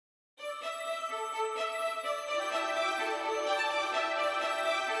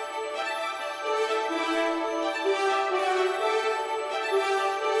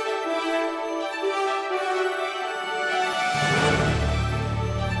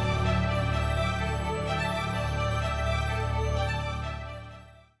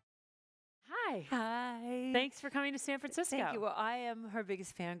Hi. Hi. Thanks for coming to San Francisco. Thank you. Well, I am her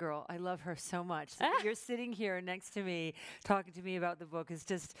biggest fangirl. I love her so much. So that you're sitting here next to me talking to me about the book is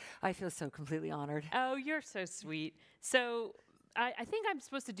just, I feel so completely honored. Oh, you're so sweet. So I think I'm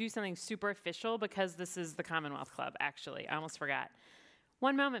supposed to do something super official because this is the Commonwealth Club, actually. I almost forgot.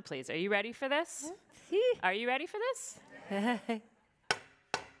 One moment, please. Are you ready for this? Are you ready for this?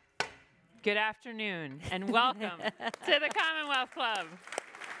 Good afternoon and welcome to the Commonwealth Club.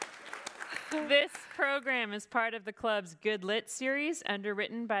 This program is part of the club's Good Lit series,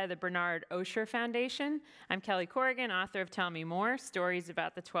 underwritten by the Bernard Osher Foundation. I'm Kelly Corrigan, author of Tell Me More, stories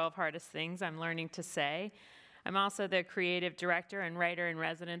about the 12 hardest things I'm learning to say. I'm also the creative director and writer in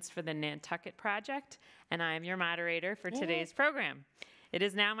residence for the Nantucket Project, and I am your moderator for today's program. It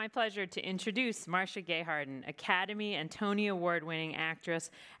is now my pleasure to introduce Marcia Gay Harden, Academy and Tony Award-winning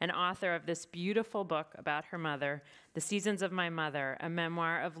actress and author of this beautiful book about her mother, The Seasons of My Mother, a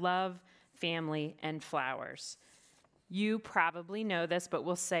memoir of love, family, and flowers. You probably know this, but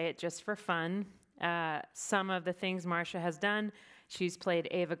we'll say it just for fun. Some of the things Marcia has done: she's played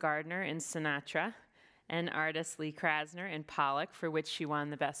Ava Gardner in Sinatra, and artist Lee Krasner in Pollock, for which she won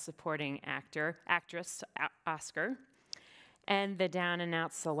the Best Supporting Actress Oscar, and the Down and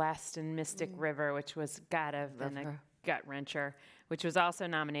Out Celeste in Mystic River, which was gotta have been a gut-wrencher, which was also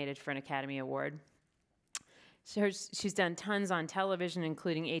nominated for an Academy Award. She's done tons on television,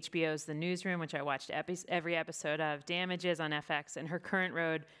 including HBO's The Newsroom, which I watched every episode of, Damages on FX, and her current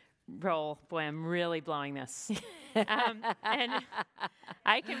role, boy, I'm really blowing this. And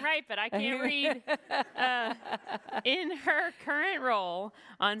I can write, but I can't read. In her current role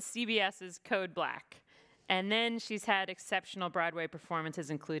on CBS's Code Black. And then she's had exceptional Broadway performances,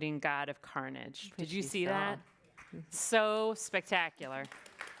 including God of Carnage. Did you see that? So spectacular.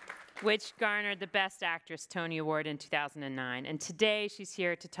 Which garnered the Best Actress Tony Award in 2009. And today she's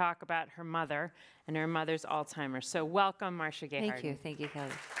here to talk about her mother and her mother's Alzheimer's. So welcome, Marcia Gay Harden. Thank you, Kelly.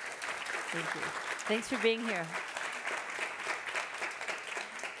 Thank you. Thanks for being here.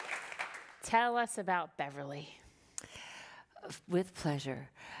 Tell us about Beverly. With pleasure.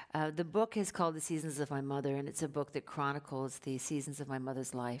 The book is called The Seasons of My Mother, and it's a book that chronicles the seasons of my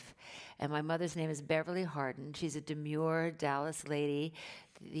mother's life. And my mother's name is Beverly Harden. She's a demure Dallas lady.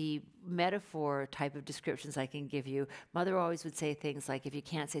 The metaphor type of descriptions I can give you, Mother always would say things like, if you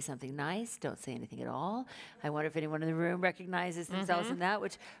can't say something nice, don't say anything at all. I wonder if anyone in the room recognizes themselves in that,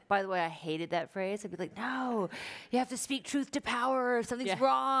 which, by the way, I hated that phrase. I'd be like, no, you have to speak truth to power if something's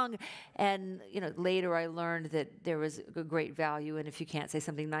wrong. And, you know, later I learned that there was a great value in if you can't say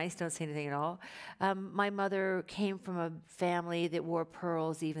something nice, don't say anything at all. My mother came from a family that wore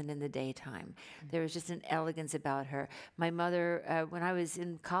pearls even in the daytime. There was just an elegance about her. My mother, when I was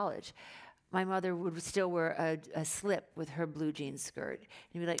in college, my mother would still wear a slip with her blue jean skirt. And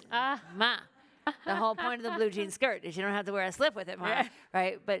you'd be like, Ma, the whole point of the blue jean skirt is you don't have to wear a slip with it, Ma,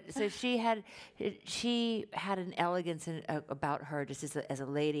 right? But so she had an elegance about her just as a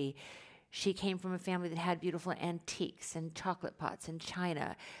lady. She came from a family that had beautiful antiques and chocolate pots and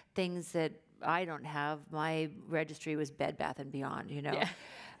china, things that I don't have. My registry was Bed Bath & Beyond, you know.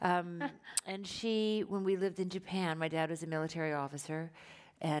 Yeah. And when we lived in Japan, my dad was a military officer,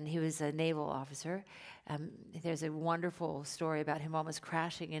 and he was a naval officer. There's a wonderful story about him almost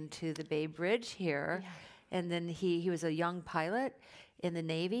crashing into the Bay Bridge here. Yeah. And then he was a young pilot in the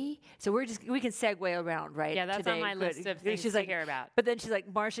Navy. So we can segue around, right? Yeah, that's today. on my list of things to hear about. But then she's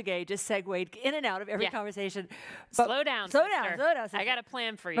like, Marcia Gay just segued in and out of every conversation. Slow down, Slow down. Sister. I got a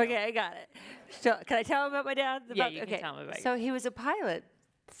plan for you. Okay, I got it. So can I tell him about my dad? Yeah, you can tell him about So he was a pilot.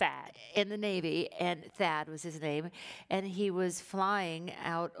 Thad. In the Navy, and Thad was his name, and he was flying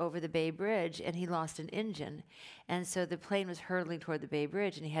out over the Bay Bridge, and he lost an engine, and so the plane was hurtling toward the Bay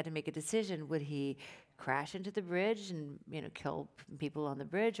Bridge, and he had to make a decision: would he crash into the bridge and kill people on the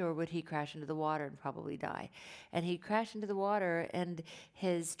bridge, or would he crash into the water and probably die? And he crashed into the water, and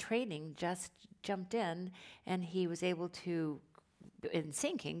his training just jumped in, and he was able to, in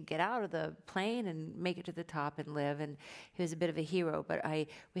sinking, get out of the plane and make it to the top and live. And he was a bit of a hero. But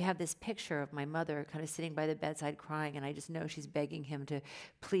we have this picture of my mother kind of sitting by the bedside crying, and I just know she's begging him to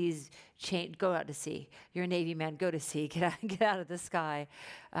please go out to sea. You're a Navy man, go to sea, get out of the sky.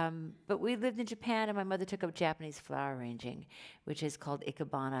 But we lived in Japan, and my mother took up Japanese flower arranging, which is called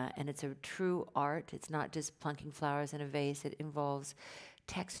ikebana, and it's a true art. It's not just plunking flowers in a vase. It involves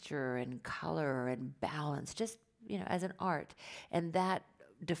texture and color and balance, just as an art. And that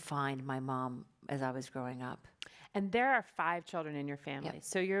defined my mom as I was growing up. And there are 5 children in your family. Yep.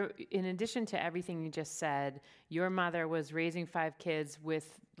 So in addition to everything you just said, your mother was raising 5 kids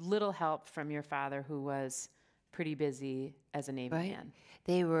with little help from your father, who was pretty busy as a Navy man.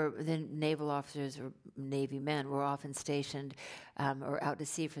 The naval officers or Navy men were often stationed or out to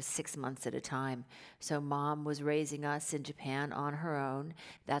sea for 6 months at a time. So Mom was raising us in Japan on her own.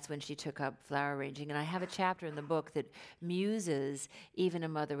 That's when she took up flower arranging. And I have a chapter in the book that muses even a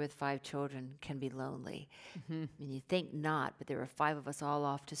mother with 5 children can be lonely. Mm-hmm. And you think not, but there were 5 of us all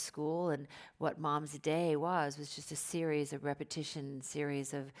off to school. And what Mom's day was just a series of repetition,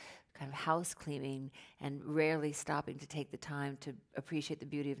 series of kind of house cleaning, and rarely stopping to take the time to appreciate the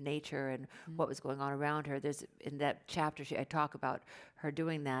beauty of nature and what was going on around her. There's in that chapter I talk about her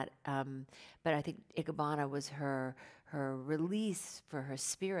doing that, but I think ikebana was her release for her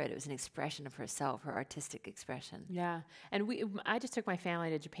spirit. It was an expression of herself, her artistic expression. Yeah, and I just took my family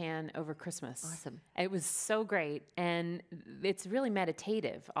to Japan over Christmas. Awesome. It was so great, and it's really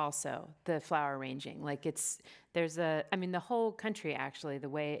meditative also, the flower arranging. Like the whole country actually, the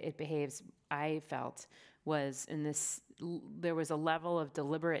way it behaves, I felt, was there was a level of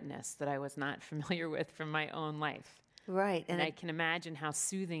deliberateness that I was not familiar with from my own life. Right. And I can imagine how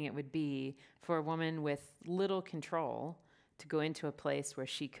soothing it would be for a woman with little control to go into a place where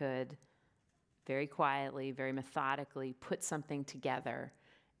she could very quietly, very methodically put something together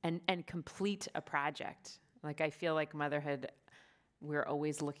and complete a project. Like, I feel like motherhood, we're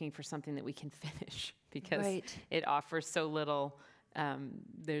always looking for something that we can finish because it offers so little.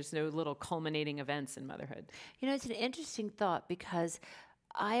 There's no little culminating events in motherhood. It's an interesting thought because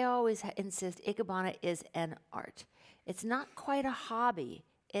I always insist ikebana is an art. It's not quite a hobby.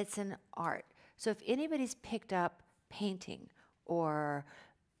 It's an art. So if anybody's picked up painting or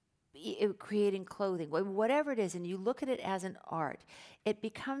creating clothing, whatever it is, and you look at it as an art, it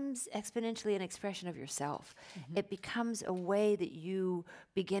becomes exponentially an expression of yourself. Mm-hmm. It becomes a way that you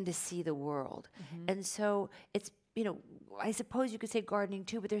begin to see the world. Mm-hmm. And so it's, I suppose you could say gardening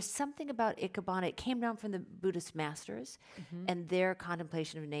too, but there's something about ikebana. It came down from the Buddhist masters and their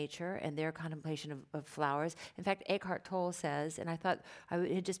contemplation of nature and their contemplation of flowers. In fact, Eckhart Tolle says, and I thought, I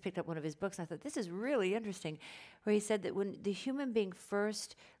had just picked up one of his books, and I thought, this is really interesting, where he said that when the human being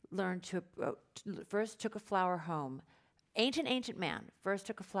first took a flower home, ancient man first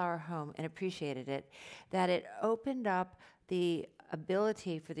took a flower home and appreciated it, that it opened up the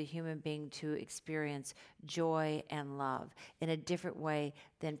ability for the human being to experience joy and love in a different way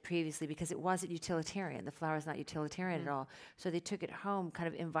than previously, because it wasn't utilitarian. The flower is not utilitarian at all. So they took it home, kind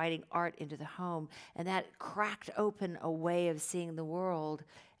of inviting art into the home, and that cracked open a way of seeing the world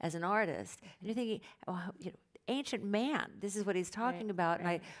as an artist. And you're thinking, ancient man, this is what he's talking about.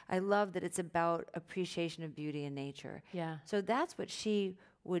 Right. And I love that it's about appreciation of beauty in nature. Yeah. So that's what she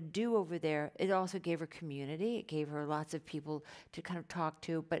would do over there. It also gave her community. It gave her lots of people to kind of talk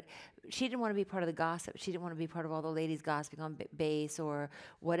to, but she didn't want to be part of the gossip. She didn't want to be part of all the ladies gossiping on base or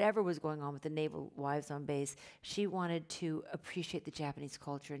whatever was going on with the naval wives on base. She wanted to appreciate the Japanese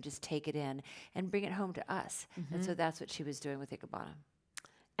culture and just take it in and bring it home to us. Mm-hmm. And so that's what she was doing with ikebana.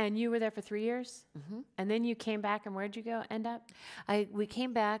 And you were there for 3 years? Mm-hmm. And then you came back, and where'd you go end up? We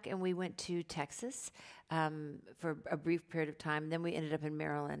came back, and we went to Texas for a brief period of time. Then we ended up in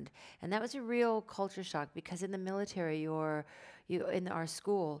Maryland. And that was a real culture shock, because in the military, in our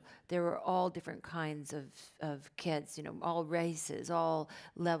school, there were all different kinds of kids, all races, all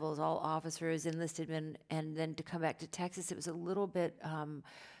levels, all officers, enlisted men. And then to come back to Texas, it was a little bit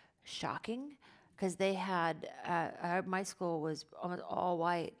shocking. Because they had, my school was almost all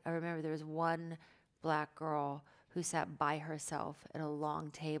white. I remember there was one black girl who sat by herself at a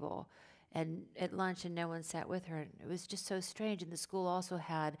long table and at lunch, and no one sat with her. And it was just so strange. And the school also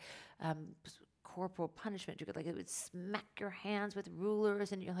had corporal punishment. It would smack your hands with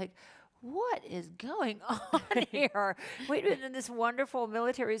rulers, and you're like, what is going on here? We'd been in this wonderful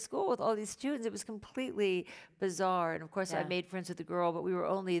military school with all these students. It was completely bizarre. And of course, I made friends with the girl, but we were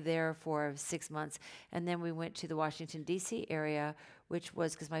only there for 6 months. And then we went to the Washington, D.C. area, which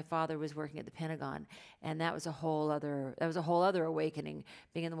was because my father was working at the Pentagon. And that was a whole other awakening,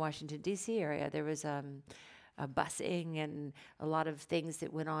 being in the Washington, D.C. area. There was busing and a lot of things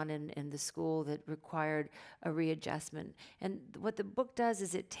that went on in the school that required a readjustment. And what the book does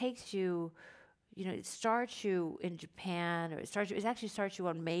is it takes you, it starts you in Japan, or it actually starts you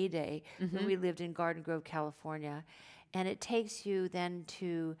on May Day when we lived in Garden Grove, California. And it takes you then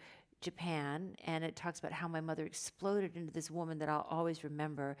to Japan, and it talks about how my mother exploded into this woman that I'll always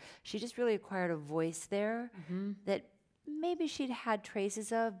remember. She just really acquired a voice there that maybe she'd had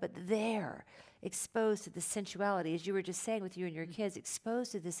traces of, but there, exposed to the sensuality, as you were just saying with you and your kids,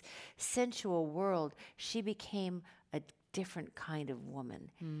 exposed to this sensual world, she became a different kind of woman.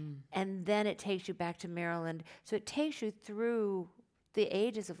 And then it takes you back to Maryland. So it takes you through the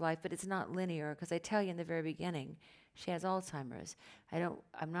ages of life, but it's not linear, because I tell you in the very beginning, she has Alzheimer's.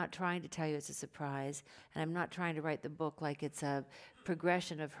 I'm not trying to tell you it's a surprise, and I'm not trying to write the book like it's a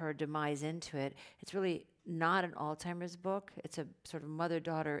progression of her demise into it. It's really not an Alzheimer's book. It's a sort of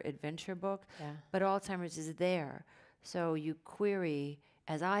mother-daughter adventure book, but Alzheimer's is there. So you query,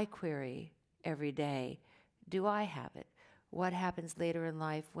 as I query every day, do I have it? What happens later in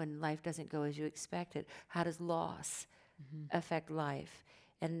life when life doesn't go as you expect it? How does loss affect life?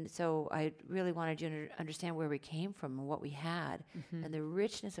 And so I really wanted you to understand where we came from and what we had and the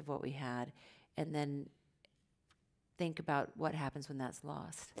richness of what we had, and then think about what happens when that's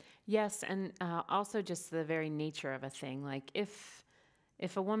lost. Yes, and also just the very nature of a thing. Like if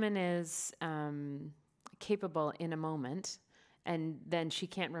a woman is capable in a moment and then she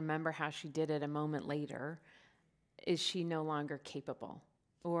can't remember how she did it a moment later, is she no longer capable?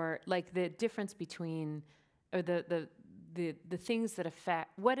 Or like the difference between, or the things that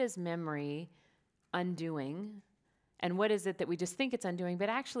affect, what is memory undoing, and what is it that we just think it's undoing, but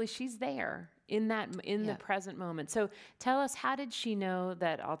actually she's there in the present moment. So tell us, how did she know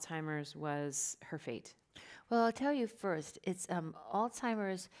that Alzheimer's was her fate? Well, I'll tell you first, it's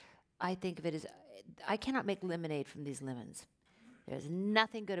Alzheimer's, I think of it as, I cannot make lemonade from these lemons. There's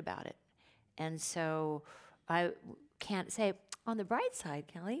nothing good about it. And so I can't say, on the bright side,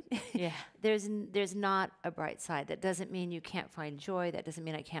 Kelly, there's not a bright side. That doesn't mean you can't find joy. That doesn't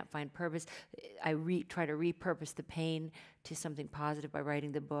mean I can't find purpose. I try to repurpose the pain to something positive by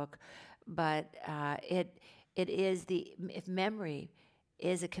writing the book. But it is if memory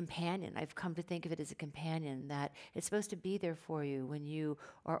is a companion. I've come to think of it as a companion, that it's supposed to be there for you when you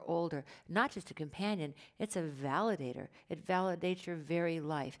are older. Not just a companion, it's a validator. It validates your very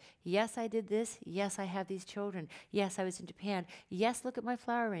life. Yes, I did this. Yes, I have these children. Yes, I was in Japan. Yes, look at my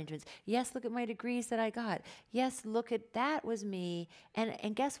flower arrangements. Yes, look at my degrees that I got. Yes, look at that was me.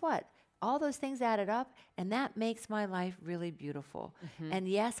 And guess what? All those things added up, and that makes my life really beautiful. And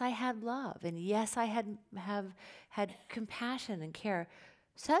yes, I had love, and yes, I had compassion and care.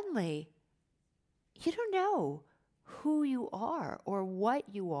 Suddenly, you don't know who you are or what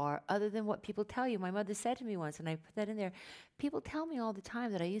you are other than what people tell you. My mother said to me once, and I put that in there, people tell me all the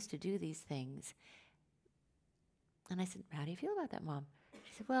time that I used to do these things. And I said, how do you feel about that, Mom?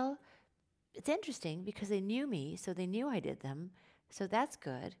 She said, well, it's interesting because they knew me, so they knew I did them, so that's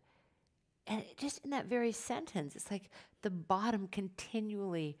good. And just in that very sentence, it's like the bottom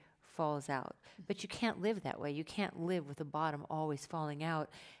continually falls out. But you can't live that way. You can't live with the bottom always falling out,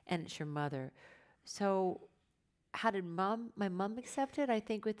 and it's your mother. So how did my mom accept it? I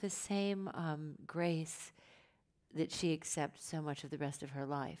think with the same grace that she accepts so much of the rest of her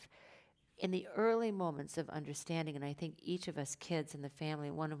life. In the early moments of understanding, and I think each of us kids in the family,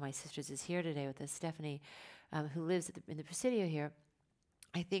 one of my sisters is here today with us, Stephanie, who lives in the Presidio here.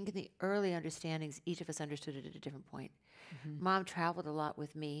 I think in the early understandings, each of us understood it at a different point. Mom traveled a lot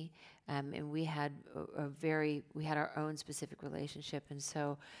with me, and we had we had our own specific relationship, and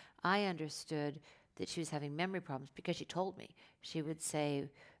so I understood that she was having memory problems because she told me. She would say,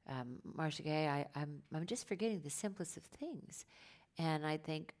 Marcia Gay, I'm just forgetting the simplest of things. And I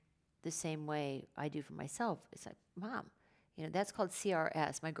think the same way I do for myself. It's like, Mom, that's called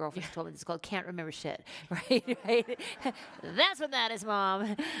CRS. My girlfriend told me it's called can't remember shit, right? That's what that is, Mom.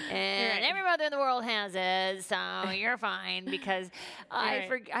 And every mother in the world has it, so you're fine. Because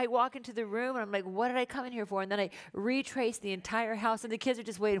I walk into the room and I'm like, what did I come in here for? And then I retrace the entire house, and the kids are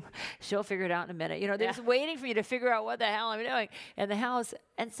just waiting. She'll figure it out in a minute. They're just waiting for me to figure out what the hell I'm doing in the house.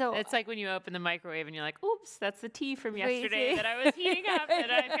 And so it's like when you open the microwave and you're like, oops, that's the tea from yesterday that I was heating up that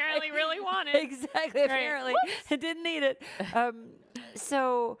I apparently really wanted. Exactly. Apparently. I didn't need it.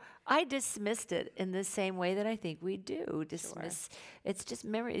 So I dismissed it in the same way that I think we do. Dismiss. Sure. It's just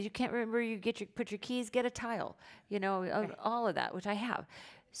memory. You can't remember. You put your keys, get a tile. All of that, which I have.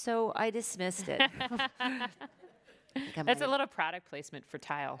 So I dismissed it. That's a little product placement for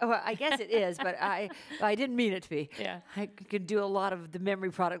tile. Oh, well, I guess it is, but I didn't mean it to be. Yeah, I could do a lot of the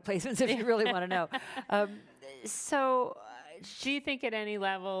memory product placements if you really want to know. So. Do you think at any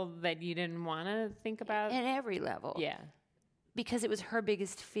level that you didn't want to think about? At every level. Yeah. Because it was her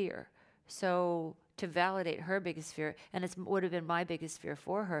biggest fear. So to validate her biggest fear, and it would have been my biggest fear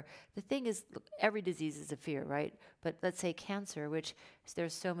for her. The thing is, look, every disease is a fear, right? But let's say cancer, which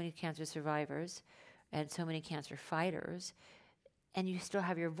there's so many cancer survivors and so many cancer fighters, and you still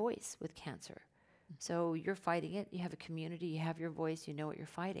have your voice with cancer. So you're fighting it. You have a community. You have your voice. You know what you're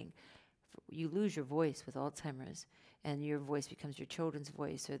fighting. You lose your voice with Alzheimer's, and your voice becomes your children's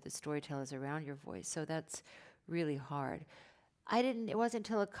voice or the storytellers around your voice. So that's really hard. It wasn't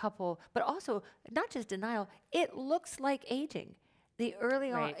until but also not just denial, it looks like aging. The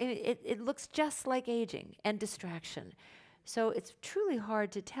early on, Right. it looks just like aging and distraction. So it's truly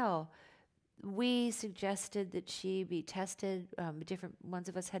hard to tell. We suggested that she be tested. Different ones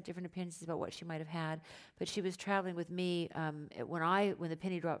of us had different opinions about what she might have had, but she was traveling with me. When the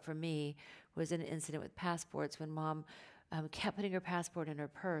penny dropped for me was an incident with passports when Mom kept putting her passport in her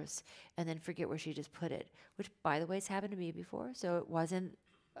purse and then forget where she just put it, which, by the way, has happened to me before. So it wasn't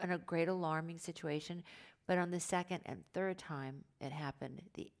a great alarming situation, but on the second and third time it happened,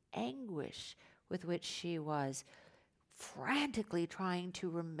 the anguish with which she was frantically trying to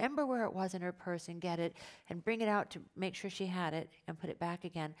remember where it was in her purse and get it and bring it out to make sure she had it and put it back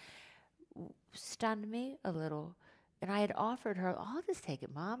again stunned me a little. And I had offered her, I'll just take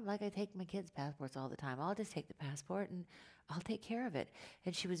it, Mom, like I take my kids' passports all the time. I'll just take the passport and I'll take care of it.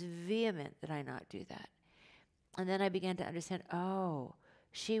 And she was vehement that I not do that. And then I began to understand, oh,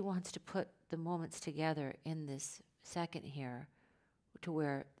 she wants to put the moments together in this second here to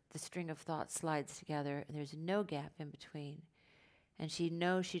where the string of thoughts slides together and there's no gap in between. And she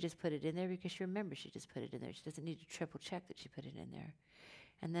knows she just put it in there because she remembers she just put it in there. She doesn't need to triple check that she put it in there.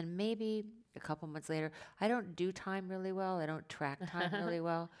 And then maybe a couple months later, I don't do time really well. I don't track time really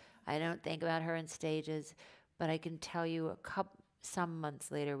well. I don't think about her in stages. But I can tell you some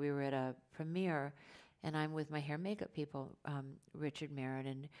months later, we were at a premiere, and I'm with my hair and makeup people, Richard Marin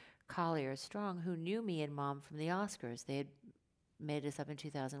and Collier Strong, who knew me and Mom from the Oscars. They had made us up in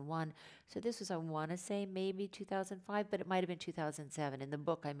 2001. So this was, I want to say, maybe 2005, but it might have been 2007. In the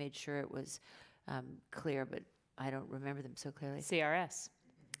book, I made sure it was clear, but I don't remember them so clearly. CRS.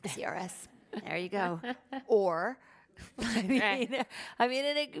 CRS. There you go. Or, I mean,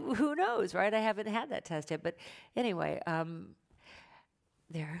 and who knows, right? I haven't had that test yet. But anyway,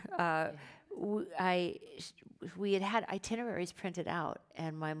 we had itineraries printed out,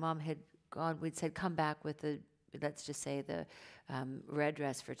 and my mom had gone. We'd said, come back with the, let's just say, the red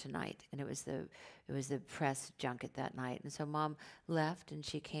dress for tonight, and it was the press junket that night. And so Mom left, and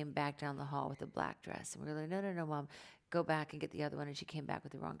she came back down the hall with a black dress, and we were like, no, Mom, go back and get the other one. And she came back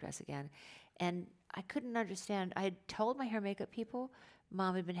with the wrong dress again, and I couldn't understand. I had told my hair and makeup people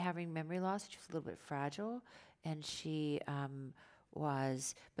Mom had been having memory loss. She was a little bit fragile, and she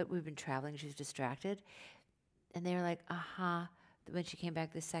but we've been traveling. She was distracted, and they were like, When she came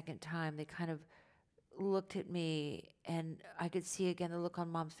back the second time, they kind of looked at me, and I could see again the look on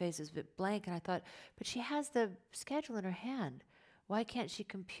Mom's face was a bit blank, and I thought, but she has the schedule in her hand. Why can't she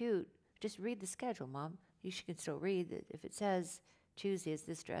compute? Just read the schedule, Mom. She can still read that if it says Tuesday is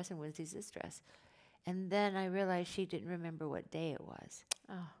this dress and Wednesday is this dress. And then I realized she didn't remember what day it was.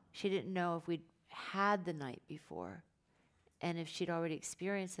 Oh. She didn't know if we'd had the night before and if she'd already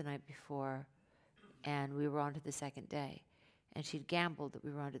experienced the night before and we were on to the second day. And she'd gambled that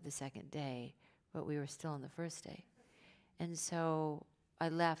we were on to the second day, but we were still on the first day. And so I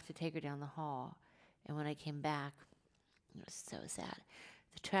left to take her down the hall. And when I came back, it was so sad.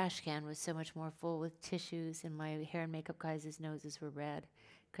 The trash can was so much more full with tissues, and my hair and makeup guys' noses were red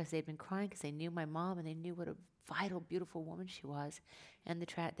because they'd been crying because they knew my mom and they knew what a vital, beautiful woman she was. And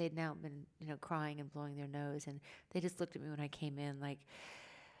they'd now been, crying and blowing their nose, and they just looked at me when I came in like,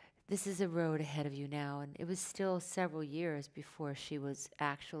 this is a road ahead of you now. And it was still several years before she was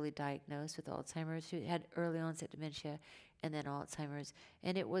actually diagnosed with Alzheimer's. She had early onset dementia and then Alzheimer's,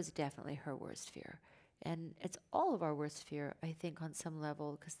 and it was definitely her worst fear. And it's all of our worst fear, I think, on some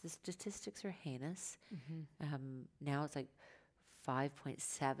level, because the statistics are heinous. Mm-hmm. Now it's like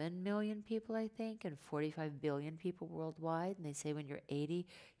 5.7 million people, I think, and 45 billion people worldwide. And they say when you're 80,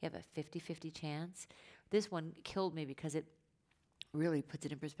 you have a 50-50 chance. This one killed me because it really puts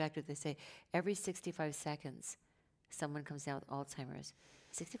it in perspective. They say every 65 seconds, someone comes down with Alzheimer's.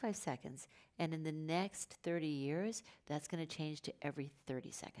 65 seconds. And in the next 30 years, that's going to change to every 30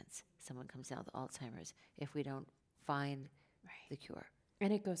 seconds. Someone comes down with Alzheimer's if we don't find the cure.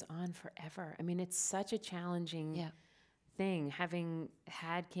 And it goes on forever. I mean, it's such a challenging thing. Having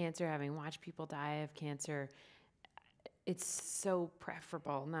had cancer, having watched people die of cancer, it's so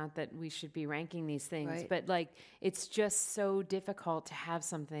preferable. Not that we should be ranking these things, but it's just so difficult to have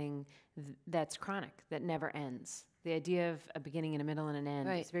something that's chronic, that never ends. The idea of a beginning and a middle and an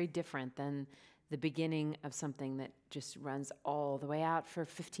end is very different than the beginning of something that just runs all the way out for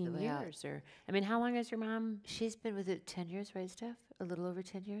 15 years. How long has your mom? She's been with it 10 years, right, Steph? A little over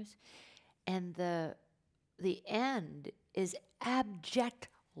 10 years. And the end is abject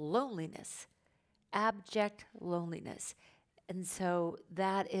loneliness. Abject loneliness. And so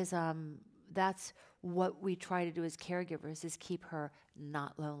that is that's what we try to do as caregivers, is keep her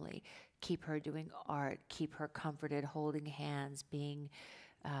not lonely, keep her doing art, keep her comforted, holding hands, being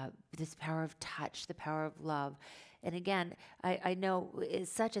this power of touch, the power of love. And again, I know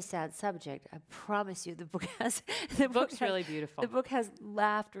it's such a sad subject. I promise you, the book has The book's really beautiful. The book has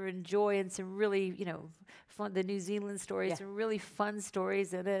laughter and joy and some really, fun. The New Zealand stories, some really fun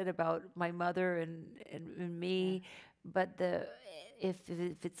stories in it about my mother and me. But if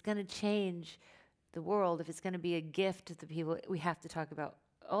it's going to change the world, if it's going to be a gift to the people, we have to talk about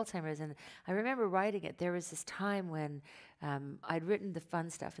Alzheimer's. And I remember writing it. There was this time when I'd written the fun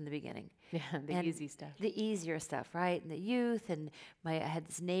stuff in the beginning. Yeah, the easy stuff. The easier stuff, right? And the youth. And I had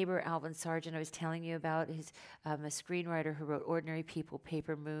this neighbor, Alvin Sargent, I was telling you about. He's a screenwriter who wrote Ordinary People,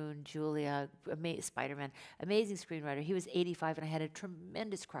 Paper Moon, Julia, Spider-Man. Amazing screenwriter. He was 85, and I had a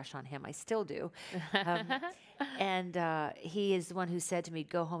tremendous crush on him. I still do. And he is the one who said to me,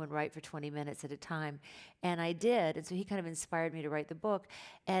 go home and write for 20 minutes at a time. And I did. And so he kind of inspired me to write the book.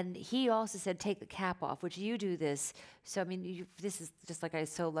 And he also said, take the cap off, which you do this. So, I mean, this is just like, I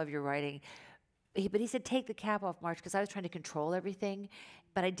so love your writing. But he said, take the cap off, March, because I was trying to control everything.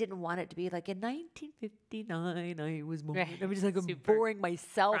 But I didn't want it to be like, in 1959, I was born. Right. I'm just like, I'm boring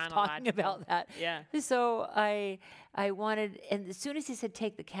myself talking about that. Yeah. So I wanted, and as soon as he said,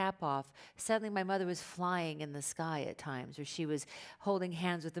 take the cap off, suddenly my mother was flying in the sky at times, or she was holding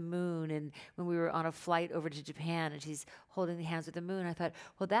hands with the moon. And when we were on a flight over to Japan and she's holding the hands with the moon, I thought,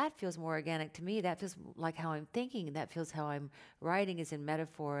 well, that feels more organic to me. That feels like how I'm thinking. And that feels how I'm writing is in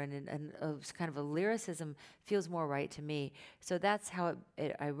metaphor and kind of a lyricism feels more right to me. So that's how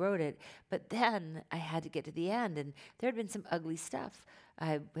I wrote it. But then I had to get to the end, and there had been some ugly stuff. I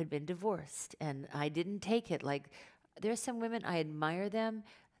had been divorced, and I didn't take it. Like, there's some women, I admire them.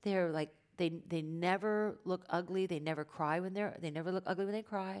 They're like, they never look ugly. They never cry they never look ugly when they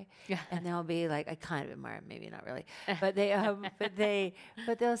cry. And they'll be like, I kind of admire them, maybe not really. But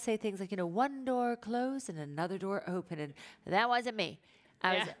but they'll say things like, one door closed and another door open, and that wasn't me.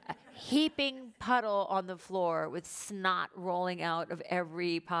 I was a heaping puddle on the floor with snot rolling out of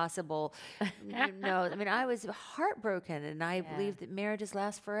every possible nose. I mean, I was heartbroken, and I believed that marriages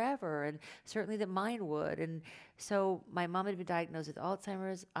last forever, and certainly that mine would. And so my mom had been diagnosed with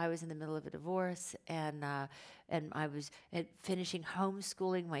Alzheimer's. I was in the middle of a divorce, and I was finishing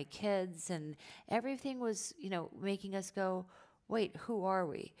homeschooling my kids, and everything was, making us go, wait, who are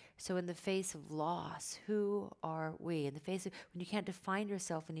we? So in the face of loss, who are we? In the face of when you can't define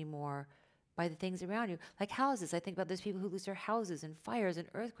yourself anymore by the things around you, like houses. I think about those people who lose their houses and fires and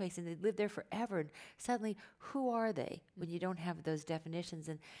earthquakes, and they live there forever. And suddenly, who are they when you don't have those definitions?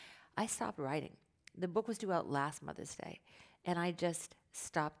 And I stopped writing. The book was due out last Mother's Day, and I just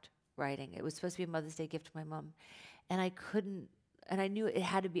stopped writing. It was supposed to be a Mother's Day gift to my mom, and I couldn't. And I knew it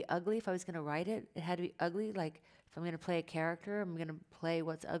had to be ugly if I was going to write it. It had to be ugly, like, if I'm going to play a character, I'm going to play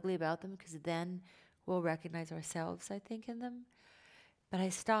what's ugly about them, because then we'll recognize ourselves, I think, in them. But I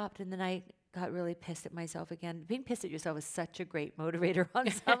stopped, and then I got really pissed at myself again. Being pissed at yourself is such a great motivator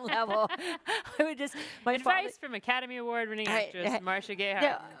on some level. I would just... Advice from Academy Award-winning actress Marcia Gay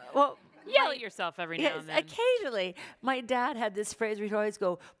Harden. Well, yell at yourself every now and then. Occasionally. My dad had this phrase where he'd always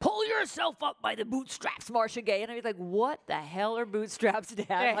go, pull yourself up by the bootstraps, Marcia Gay. And I'd be like, what the hell are bootstraps, Dad?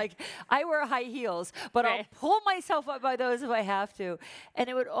 Right. Like, I wear high heels, but I'll pull myself up by those if I have to. And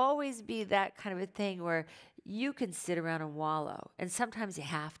it would always be that kind of a thing where you can sit around and wallow, and sometimes you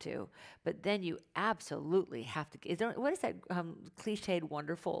have to, but then you absolutely have to. What is that cliched,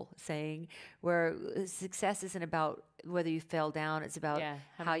 wonderful saying where success isn't about whether you fell down, it's about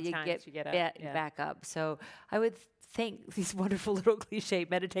how you get back up. So I would think these wonderful little cliche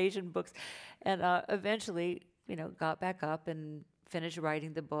meditation books, and eventually, got back up and finished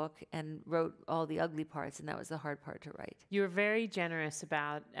writing the book and wrote all the ugly parts, and that was the hard part to write. You were very generous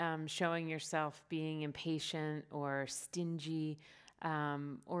about showing yourself being impatient or stingy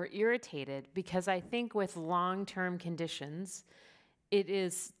or irritated, because I think with long-term conditions, it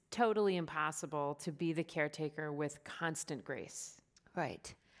is totally impossible to be the caretaker with constant grace.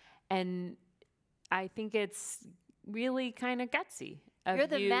 Right. And I think it's really kind of gutsy. You're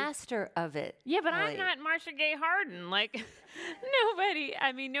the master of it. Yeah, but I'm not Marcia Gay Harden. Like,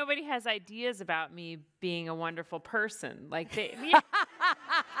 nobody has ideas about me being a wonderful person. Like, you know what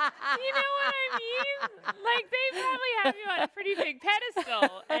I mean? Like, they probably have you on a pretty big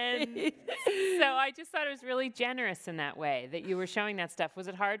pedestal. And so I just thought it was really generous in that way that you were showing that stuff. Was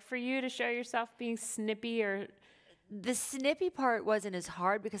it hard for you to show yourself being snippy or... The snippy part wasn't as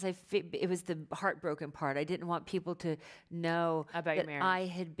hard because it was the heartbroken part. I didn't want people to know about that I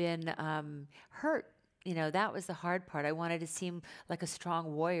had been hurt that was the hard part. I wanted to seem like a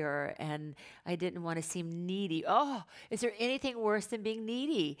strong warrior, and I didn't want to seem needy. Oh, is there anything worse than being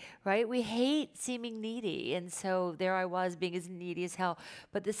needy, right? We hate seeming needy. And so there I was being as needy as hell.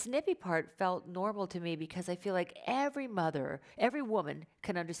 But the snippy part felt normal to me because I feel like every mother, every woman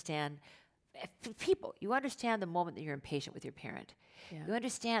can understand people. You understand the moment that you're impatient with your parent. Yeah. You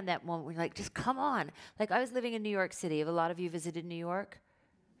understand that moment when you're like, just come on. Like I was living in New York City. Have a lot of you visited New York?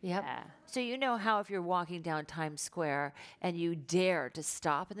 Yep. Yeah. So you know how if you're walking down Times Square and you dare to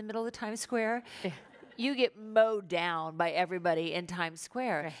stop in the middle of Times Square, you get mowed down by everybody in Times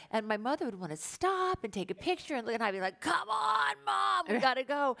Square. Right. And my mother would want to stop and take a picture and look, and I'd be like, come on, Mom, we got to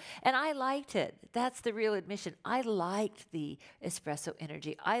go. And I liked it. That's the real admission. I liked the espresso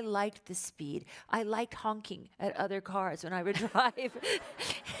energy. I liked the speed. I liked honking at other cars when I would drive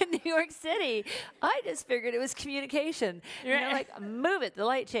in New York City. I just figured it was communication. Right. Like, move it, the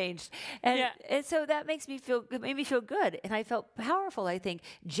light changed. And, and so that made me feel good. And I felt powerful, I think.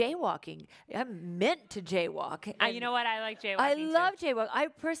 Jaywalking, I'm meant to jaywalk. You know what? I like jaywalking. I love jaywalk. I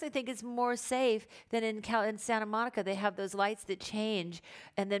personally think it's more safe than in Santa Monica. They have those lights that change,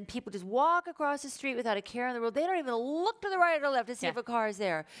 and then people just walk across the street without a care in the world. They don't even look to the right or left to see if a car is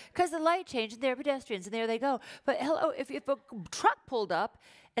there because the light changed and they're pedestrians and there they go. But hello, if a truck pulled up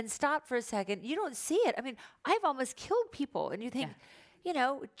and stopped for a second, you don't see it. I mean, I've almost killed people, and you think.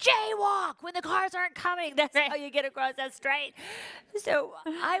 Jaywalk when the cars aren't coming. That's how you get across that street. So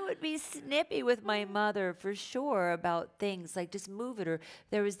I would be snippy with my mother for sure about things like just move it. Or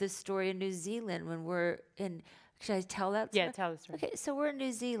there was this story in New Zealand when we're in. Should I tell that story? Yeah, tell the story. Okay, so we're in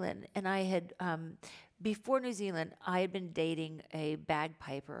New Zealand, and I had before New Zealand, I had been dating a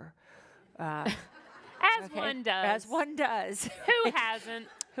bagpiper. As one does. As one does. Who hasn't?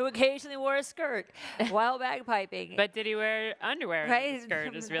 Who occasionally wore a skirt while bagpiping. But did he wear underwear in the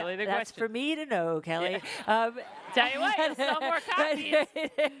skirt is really the question. That's for me to know, Kelly. Tell you what, you'll sell more copies.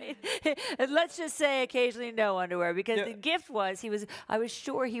 Let's just say occasionally no underwear, because the gift was, I was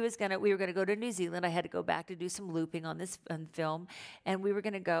sure we were going to go to New Zealand. I had to go back to do some looping on this film, and we were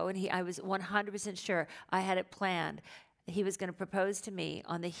going to go, and I was 100% sure. I had it planned. He was going to propose to me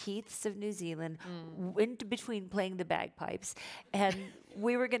on the heaths of New Zealand, in between playing the bagpipes, and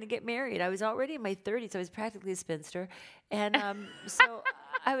we were going to get married. I was already in my 30s. I was practically a spinster, and so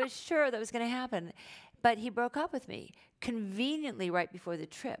I was sure that was going to happen. But he broke up with me conveniently right before the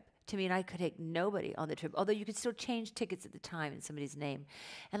trip. To me, and I could take nobody on the trip, although you could still change tickets at the time in somebody's name.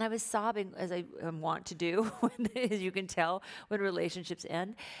 And I was sobbing, as I want to do, as you can tell, when relationships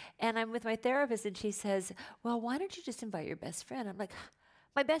end. And I'm with my therapist, and she says, well, why don't you just invite your best friend? I'm like,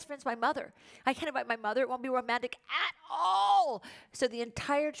 my best friend's my mother. I can't invite my mother. It won't be romantic at all. So the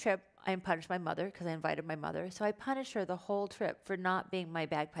entire trip, I punished my mother because I invited my mother. So I punished her the whole trip for not being my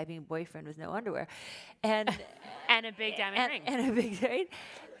bagpiping boyfriend with no underwear. And and a big diamond ring. And a big ring.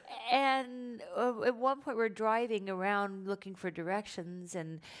 And at one point we're driving around looking for directions,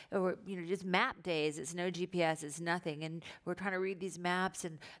 and just map days. It's no GPS, it's nothing. And we're trying to read these maps,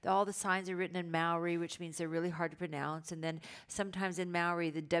 and all the signs are written in Maori, which means they're really hard to pronounce. And then sometimes in Maori,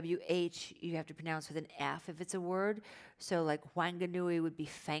 the WH you have to pronounce with an F if it's a word. So like Wanganui would be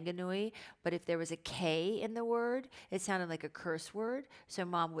Fanganui, but if there was a K in the word, it sounded like a curse word, so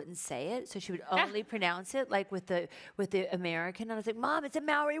Mom wouldn't say it. So she would only pronounce it like with the American. And I was like, Mom, it's a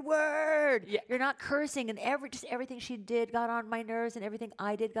Maori word. Yeah. You're not cursing. And everything she did got on my nerves, and everything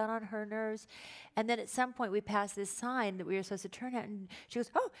I did got on her nerves. And then at some point we passed this sign that we were supposed to turn at, and she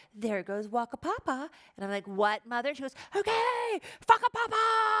goes, oh, there goes Waka Papa. And I'm like, what, Mother? And she goes, okay, Waka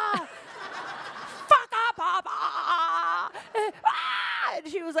Papa. Papa! And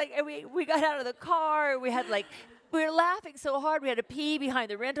she was like, and we got out of the car, and we were laughing so hard we had to pee behind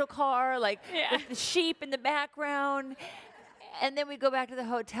the rental car, with the sheep in the background. And then we go back to the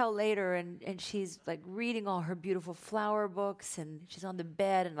hotel later, and she's like reading all her beautiful flower books, and she's on the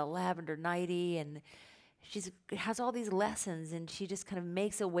bed in a lavender nightie, and she has all these lessons, and she just kind of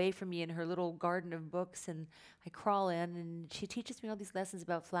makes a way for me in her little garden of books, and I crawl in, and she teaches me all these lessons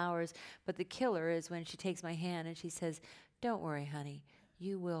about flowers. But the killer is when she takes my hand and she says, don't worry, honey,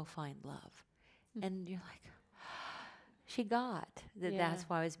 you will find love. And you're like, she got that. That's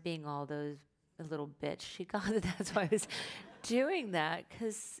why I was being all those a little bitch. She got that. That's why I was doing that,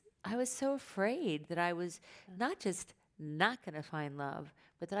 because I was so afraid that I was not just not going to find love,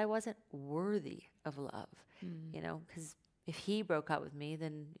 but that I wasn't worthy of love, because if he broke up with me,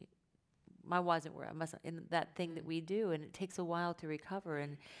 then I wasn't where I must in that thing that we do, and it takes a while to recover.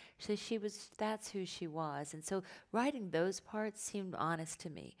 And so that's who she was. And so writing those parts seemed honest to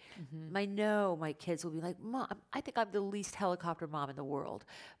me. I know my kids will be like, Mom, I think I'm the least helicopter mom in the world.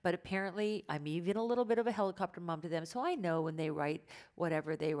 But apparently I'm even a little bit of a helicopter mom to them. So I know when they write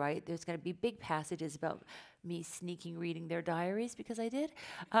whatever they write, there's going to be big passages about me sneaking reading their diaries, because I did.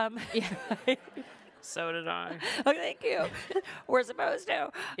 So did I. Oh, thank you. We're supposed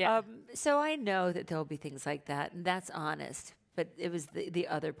to. Yeah. So I know that there'll be things like that, and that's honest. But it was the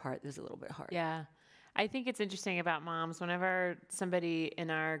other part that was a little bit hard. Yeah. I think it's interesting about moms. Whenever somebody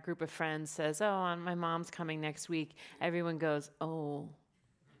in our group of friends says, oh, my mom's coming next week, everyone goes, oh.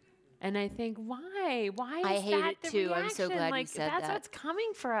 And I think, why? Why is I hate that it the too. reaction? I'm so glad you said that's that. what's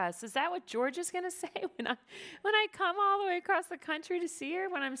coming for us. Is that what George is going to say when I come all the way across the country to see her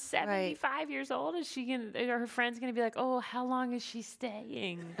when I'm 75 years old? Is she going to, or her friends going to be like, oh, how long is she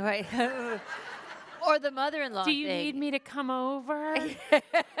staying? Right. Or the mother-in-law Do you thing. need me to come over? You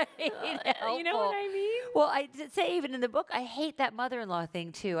know what I mean? Well, I did say even in the book, I hate that mother-in-law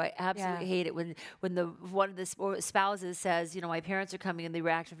thing too. I absolutely hate it when one of the spouses says, my parents are coming, and the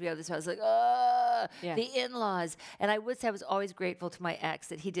reaction from the other spouse is like, the in-laws. And I would say I was always grateful to my ex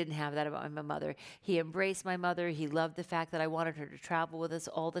that he didn't have that about my mother. He embraced my mother. He loved the fact that I wanted her to travel with us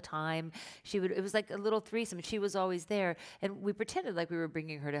all the time. It was like a little threesome. She was always there, and we pretended like we were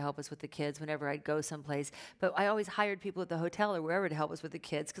bringing her to help us with the kids whenever I'd go someplace. But I always hired people at the hotel or wherever to help us with the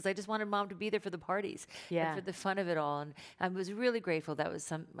kids, because I just wanted Mom to be there for the parties and for the fun of it all. And I was really grateful. That was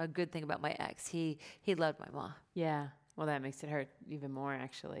a good thing about my ex. He loved my mom. Yeah. Well, that makes it hurt even more,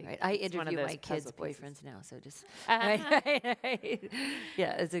 actually. Right. I interview my kids' boyfriends now, so just yeah,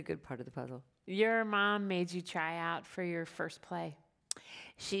 it's a good part of the puzzle. Your mom made you try out for your first play.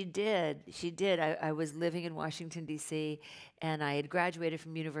 She did. She did. I was living in Washington, D.C., and I had graduated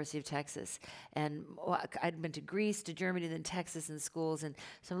from University of Texas. And I'd been to Greece, to Germany, then Texas in schools. And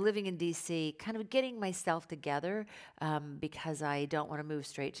so I'm living in D.C., kind of getting myself together because I don't want to move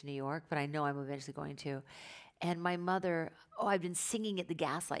straight to New York, but I know I'm eventually going to. And my mother, I'd been singing at the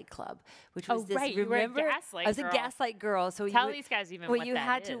Gaslight Club, which was this. Right, Remember, you were a Gaslight I was girl. a Gaslight girl. So Tell these guys even what you that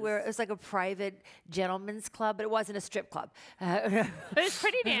had is. to wear. It was like a private gentleman's club, but it wasn't a strip club. It was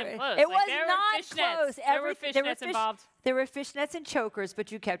pretty damn close. It Like, was there not were fishnets. close. There were fishnets involved. There were fishnets and chokers,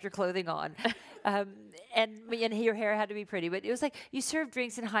 but you kept your clothing on. And your hair had to be pretty. But it was like you served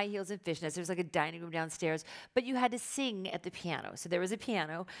drinks in high heels and fishnets. There was like a dining room downstairs, but you had to sing at the piano. So there was a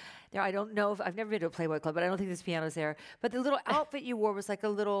piano. There, I don't know if I've never been to a Playboy club, but I don't think there's pianos there. But the little outfit you wore was like a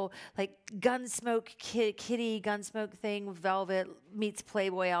little like Gunsmoke kitty Gunsmoke thing, velvet meets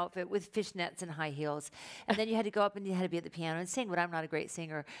Playboy outfit with fishnets and high heels. And then you had to go up and you had to be at the piano and sing. But I'm not a great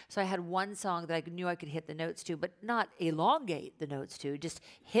singer, so I had one song that I knew I could hit the notes to, but not elongate the notes to, just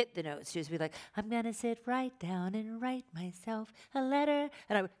hit the notes to. Just be like, I'm gonna sit right down and write myself a letter,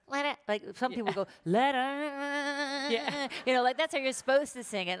 and I would letter, like some people go letter, like that's how you're supposed to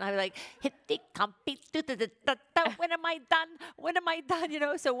sing it. And I would like hit the compy, when am I done? When am I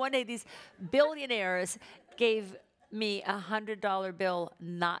done? So one day these billionaires gave me $100 bill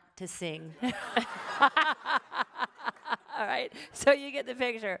not to sing. All right, so you get the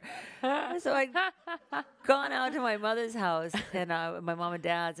picture. So I'd gone out to my mother's house and my mom and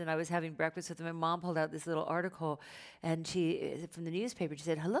dad's, and I was having breakfast with them. My mom pulled out this little article, and from the newspaper, she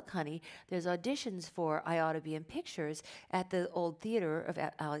said, "Hey, look, honey, there's auditions for I Ought to Be in Pictures at the old theater of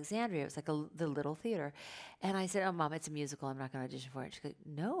Alexandria." It was like the little theater. And I said, "Oh, Mom, it's a musical. I'm not going to audition for it." She goes,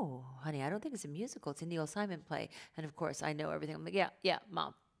 "No, honey, I don't think it's a musical. It's a Neil Simon play." And of course, I know everything. I'm like, yeah,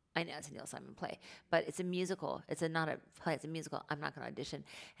 Mom. I know it's a Neil Simon play, but it's a musical. It's not a play. It's a musical. I'm not going to audition.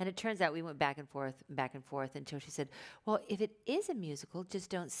 And it turns out we went back and forth until she said, "Well, if it is a musical, just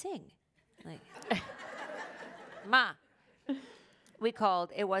don't sing." Like, Ma, we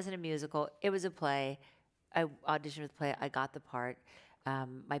called. It wasn't a musical. It was a play. I auditioned with the play. I got the part.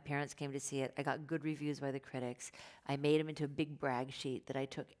 My parents came to see it. I got good reviews by the critics. I made them into a big brag sheet that I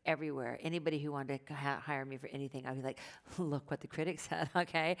took everywhere. Anybody who wanted to hire me for anything, I'd be like, "Look what the critics said,"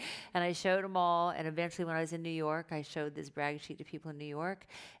 okay? And I showed them all. And eventually, when I was in New York, I showed this brag sheet to people in New York.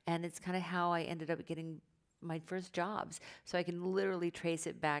 And it's kind of how I ended up getting my first jobs. So I can literally trace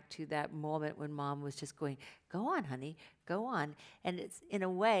it back to that moment when Mom was just going, "Go on, honey, go on." And it's, in a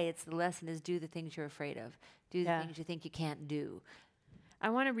way, it's the lesson is do the things you're afraid of. Do the things you think you can't do. I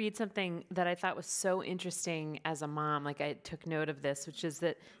want to read something that I thought was so interesting as a mom. Like I took note of this, which is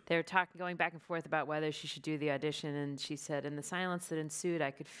that they're going back and forth about whether she should do the audition. And she said, in the silence that ensued, I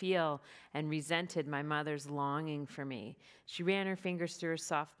could feel and resented my mother's longing for me. She ran her fingers through her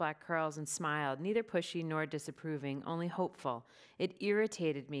soft black curls and smiled, neither pushy nor disapproving, only hopeful. It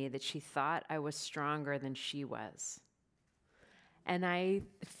irritated me that she thought I was stronger than she was. And I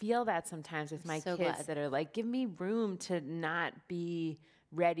feel that sometimes with my kids that are like, give me room to not be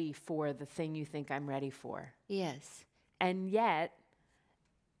ready for the thing you think I'm ready for. Yes. And yet,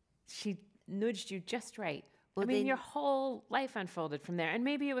 she nudged you just right. Well, I mean, your whole life unfolded from there. And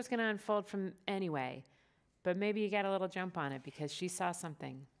maybe it was going to unfold from anyway. But maybe you got a little jump on it because she saw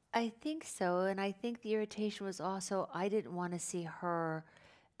something. I think so. And I think the irritation was also, I didn't want to see her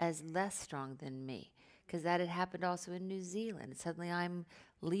as less strong than me. Because that had happened also in New Zealand. Suddenly I'm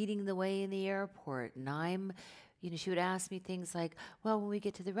leading the way in the airport. And I'm, she would ask me things like, well, when we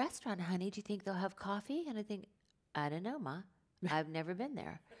get to the restaurant, honey, do you think they'll have coffee? And I think, I don't know, Ma. I've never been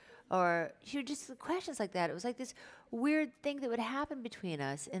there. Or she would just questions like that. It was like this weird thing that would happen between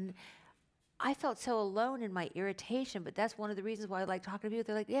us. And I felt so alone in my irritation, but that's one of the reasons why I like talking to people.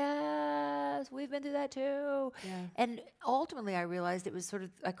 They're like, yes, we've been through that too. Yeah. And ultimately I realized it was sort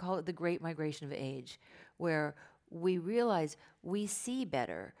of, I call it the great migration of age, where we realize we see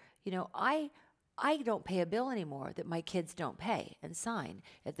better. I don't pay a bill anymore that my kids don't pay and sign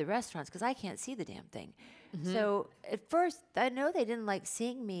at the restaurants because I can't see the damn thing. Mm-hmm. So at first, I know they didn't like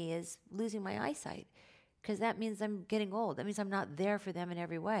seeing me as losing my eyesight, because that means I'm getting old. That means I'm not there for them in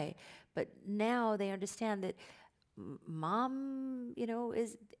every way. But now they understand that mom,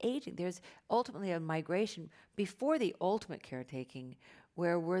 is aging. There's ultimately a migration before the ultimate caretaking,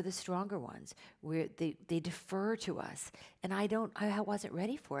 where we're the stronger ones, where they defer to us. And I wasn't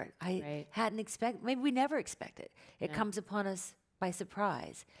ready for it. I hadn't expected, maybe we never expect it. It comes upon us by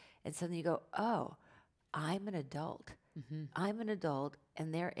surprise. And suddenly you go, oh, I'm an adult. Mm-hmm. I'm an adult,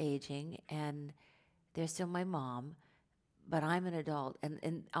 and they're aging, and they're still my mom, but I'm an adult,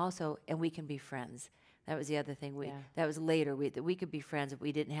 and also we can be friends. That was the other thing. That was later. We could be friends.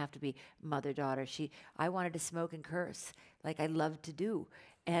 We didn't have to be mother-daughter. I wanted to smoke and curse like I loved to do,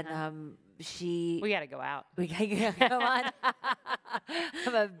 and we got to go out. We got to come on.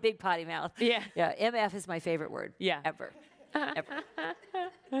 I'm a big potty mouth. Yeah. MF is my favorite word. Yeah. Ever.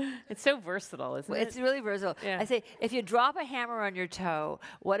 It's so versatile, isn't it? It's really versatile. Yeah. I say, if you drop a hammer on your toe,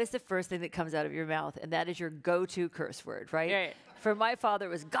 what is the first thing that comes out of your mouth? And that is your go-to curse word, right? Yeah. For my father, it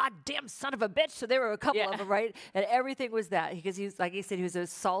was goddamn son of a bitch. So there were a couple of them, right? And everything was that, because he's, like he said, he was a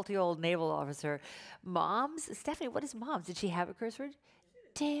salty old naval officer. Moms, Stephanie, what is moms? Did she have a curse word?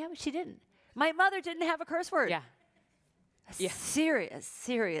 Damn, she didn't. My mother didn't have a curse word. Yeah.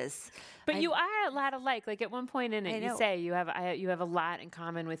 Serious. But you are a lot alike. Like at one point in it, you say you have a lot in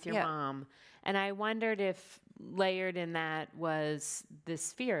common with your mom, and I wondered if layered in that was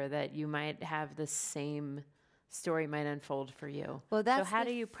this fear that you might have the same story might unfold for you. Well, so how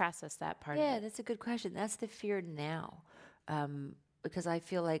do you process that part? Yeah, that's a good question. That's the fear now, because I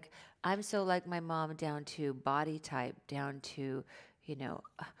feel like I'm so like my mom, down to body type, down to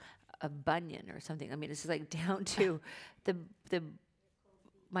a bunion or something. I mean, it's like down to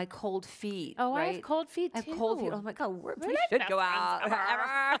my cold feet. Oh, right? I have cold feet too. I have cold feet. Oh my God, we should go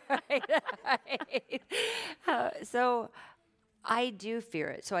out. So I do fear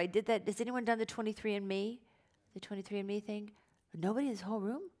it. So I did that. Has anyone done the 23andMe? The 23andMe thing? Nobody in this whole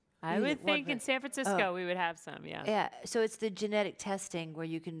room? I would think in San Francisco we would have some, yeah. Yeah, so it's the genetic testing where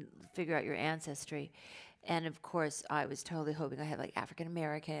you can figure out your ancestry. And of course, I was totally hoping I had like African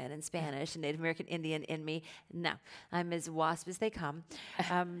American and Spanish and Native American Indian in me. No, I'm as wasp as they come.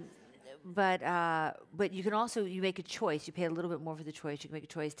 But you can also, you make a choice. You pay a little bit more for the choice. You can make a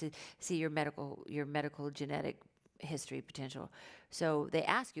choice to see your medical genetic history potential. So they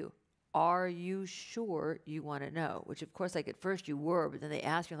ask you, are you sure you want to know? Which, of course, like at first you were, but then they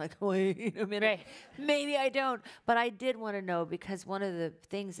ask you, like, wait a minute, maybe I don't. But I did want to know, because one of the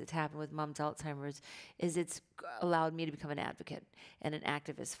things that's happened with Mom's Alzheimer's is it's allowed me to become an advocate and an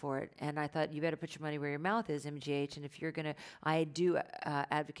activist for it. And I thought, you better put your money where your mouth is, MGH. And if you're going to, I do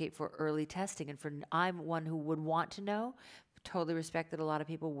advocate for early testing. And I'm one who would want to know. Totally respect that a lot of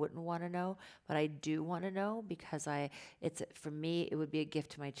people wouldn't want to know, but I do want to know, because for me, it would be a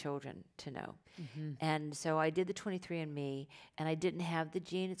gift to my children to know. Mm-hmm. And so I did the 23andMe, and I didn't have the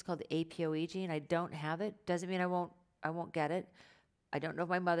gene. It's called the APOE gene. I don't have it. Doesn't mean I won't get it. I don't know if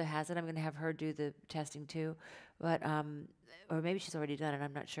my mother has it. I'm going to have her do the testing too, but or maybe she's already done it.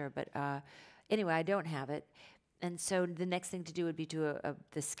 I'm not sure. But anyway, I don't have it. And so the next thing to do would be do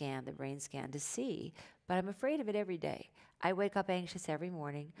the scan, the brain scan, to see. but I'm afraid of it every day. I wake up anxious every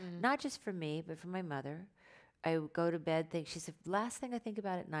morning, not just for me, but for my mother. I go to bed, she's the last thing I think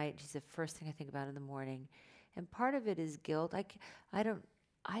about at night. She's the first thing I think about in the morning. And part of it is guilt. I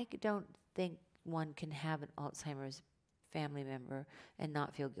don't think one can have an Alzheimer's family member and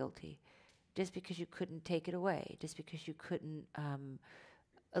not feel guilty. Just because you couldn't take it away, just because you couldn't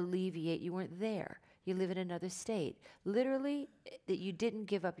alleviate, you weren't there. You live in another state. Literally, that you didn't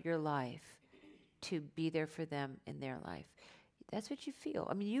give up your life to be there for them in their life. That's what you feel.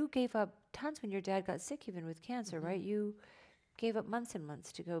 I mean, you gave up tons when your dad got sick, even with cancer, right? You gave up months and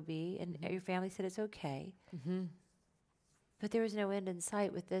months to go be, and your family said it's okay. But there was no end in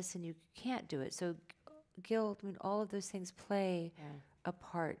sight with this, and you can't do it. So guilt, I mean, all of those things play a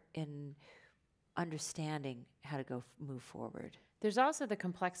part in understanding how to move forward. There's also the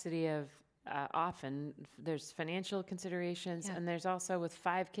complexity of often there's financial considerations, and there's also with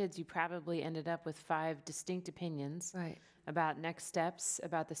 5 kids, you probably ended up with 5 distinct opinions about next steps,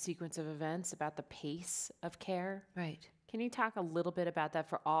 about the sequence of events, about the pace of care. Right. Can you talk a little bit about that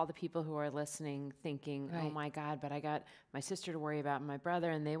for all the people who are listening, thinking, "Oh my God, but I got my sister to worry about, and my brother,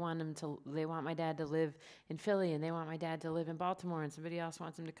 and they want my dad to live in Philly, and they want my dad to live in Baltimore, and somebody else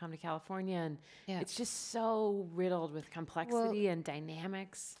wants him to come to California," and it's just so riddled with complexity and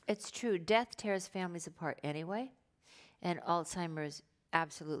dynamics. It's true. Death tears families apart anyway, and Alzheimer's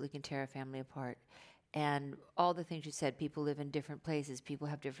absolutely can tear a family apart. And all the things you said, people live in different places, people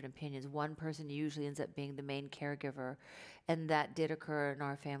have different opinions. One person usually ends up being the main caregiver, and that did occur in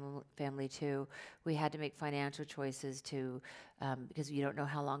our family too. We had to make financial choices because you don't know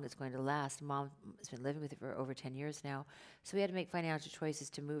how long it's going to last. Mom has been living with it for over 10 years now. So we had to make financial choices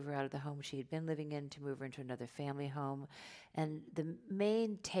to move her out of the home she had been living in, to move her into another family home. And the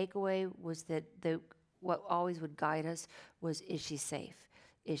main takeaway was that what always would guide us was, is she safe?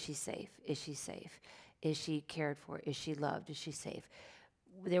 Is she safe? Is she safe? Is she cared for? Is she loved? Is she safe?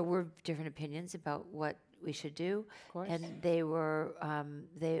 There were different opinions about what we should do, and they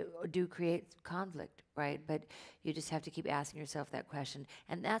do create conflict, right? But you just have to keep asking yourself that question,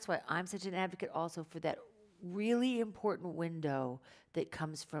 and that's why I'm such an advocate also for that really important window that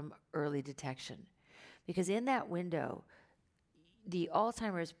comes from early detection, because in that window, the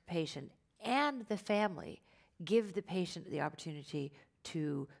Alzheimer's patient and the family give the patient the opportunity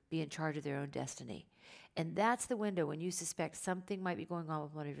to be in charge of their own destiny. And that's the window when you suspect something might be going on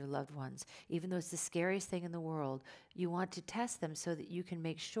with one of your loved ones. Even though it's the scariest thing in the world, you want to test them so that you can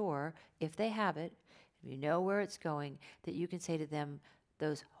make sure, if they have it, if you know where it's going, that you can say to them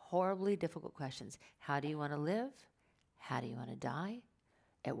those horribly difficult questions. How do you want to live? How do you want to die?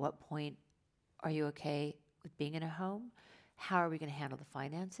 At what point are you okay with being in a home? How are we going to handle the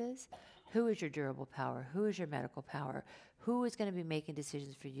finances? Who is your durable power? Who is your medical power? Who is going to be making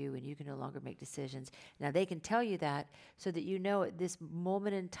decisions for you, and you can no longer make decisions? Now, they can tell you that so that you know at this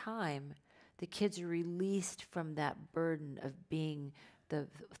moment in time, the kids are released from that burden of being the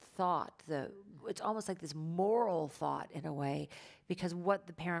thought. It's almost like this moral thought in a way, because what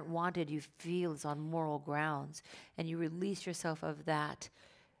the parent wanted, you feel is on moral grounds, and you release yourself of that.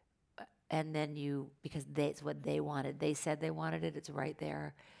 And then because it's what they wanted. They said they wanted it. It's right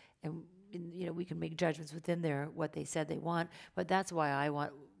there. And we can make judgments within there what they said they want, but that's why I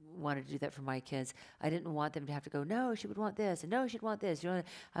wanted to do that for my kids. I didn't want them to have to go, no, she would want this, and no, she'd want this.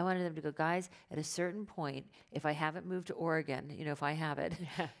 I wanted them to go, guys, at a certain point, if I haven't moved to Oregon, if I have it,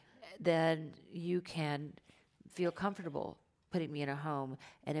 then you can feel comfortable putting me in a home.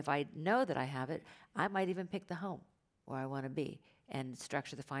 And if I know that I have it, I might even pick the home where I want to be and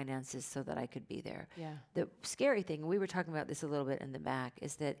structure the finances so that I could be there. Yeah. The scary thing, we were talking about this a little bit in the back,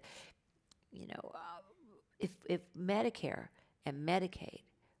 is that if Medicare and Medicaid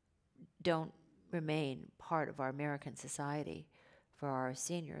don't remain part of our American society for our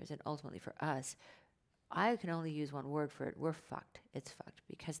seniors and ultimately for us, I can only use one word for it. We're fucked. It's fucked,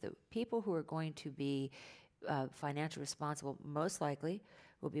 because the people who are going to be financially responsible most likely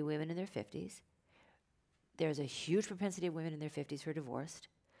will be women in their 50s. There's a huge propensity of women in their 50s who are divorced,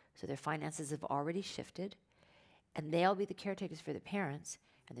 so their finances have already shifted, and they'll be the caretakers for the parents,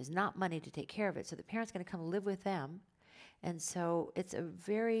 and there's not money to take care of it, so the parent's going to come live with them. And so it's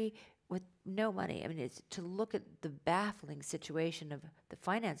with no money. I mean, it's to look at the baffling situation of the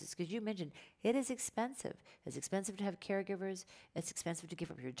finances, because you mentioned it is expensive. It's expensive to have caregivers. It's expensive to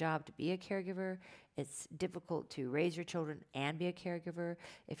give up your job to be a caregiver. It's difficult to raise your children and be a caregiver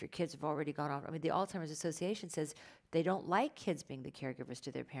if your kids have already gone off. I mean, the Alzheimer's Association says they don't like kids being the caregivers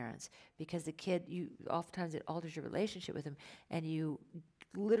to their parents, because the kid, oftentimes it alters your relationship with them, and you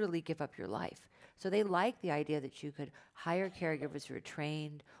literally give up your life. So they like the idea that you could hire caregivers who are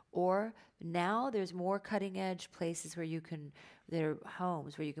trained, or now there's more cutting edge places where you can, there are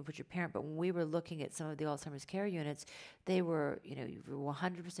homes where you can put your parent. But when we were looking at some of the Alzheimer's care units, they were, you were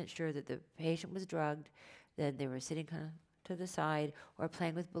 100% sure that the patient was drugged, then they were sitting kind of to the side or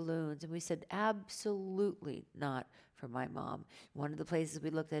playing with balloons. And we said, absolutely not for my mom. One of the places we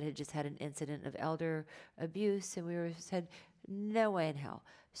looked at had just had an incident of elder abuse, and said, no way in hell.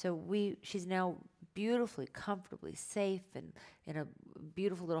 So she's now beautifully, comfortably safe and in a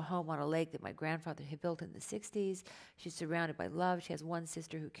beautiful little home on a lake that my grandfather had built in the 60s. She's surrounded by love. She has one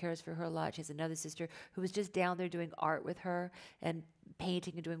sister who cares for her a lot. She has another sister who was just down there doing art with her and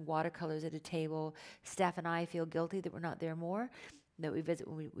painting and doing watercolors at a table. Steph and I feel guilty that we're not there more, that we visit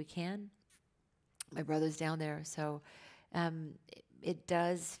when we can. My brother's down there. So it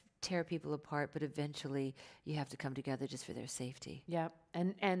does tear people apart, but eventually you have to come together just for their safety. Yeah,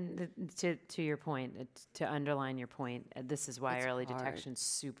 and to your point, to underline your point, this is why early detection is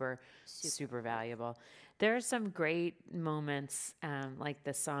super valuable. There are some great moments, like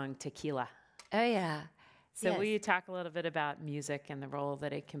the song Tequila. Oh yeah. So yes. Will you talk a little bit about music and the role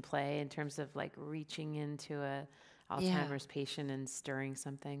that it can play in terms of like reaching into a Alzheimer's patient and stirring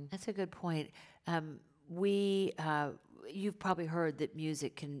something? That's a good point. You've probably heard that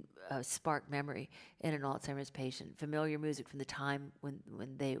music can spark memory in an Alzheimer's patient, familiar music from the time when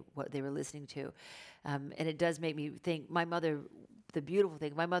what they were listening to. And it does make me think, my mother, the beautiful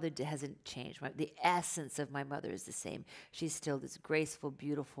thing, my mother hasn't changed. The essence of my mother is the same. She's still this graceful,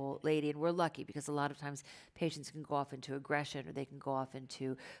 beautiful lady, and we're lucky because a lot of times patients can go off into aggression or they can go off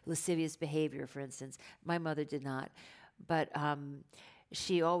into lascivious behavior, for instance. My mother did not. But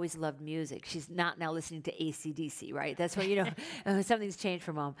she always loved music. She's not now listening to AC/DC, right? That's when, something's changed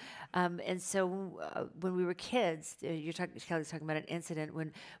for Mom. And so when we were kids, Kelly's talking about an incident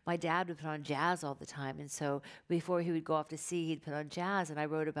when my dad would put on jazz all the time. And so before he would go off to sea, he'd put on jazz. And I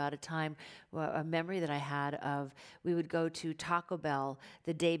wrote about a time, a memory that I had of, we would go to Taco Bell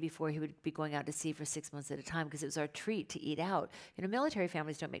the day before he would be going out to sea for 6 months at a time, because it was our treat to eat out. Military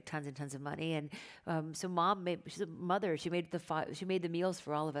families don't make tons and tons of money. And so Mom she's a mother. She made the meals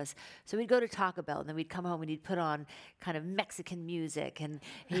for all of us. So we'd go to Taco Bell, and then we'd come home and he'd put on kind of Mexican music, and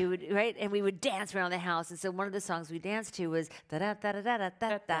he would, right? And we would dance around the house. And so one of the songs we danced to was da da da da da da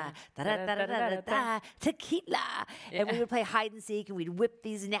da da da da da da da tequila. And we would play hide and seek, and we'd whip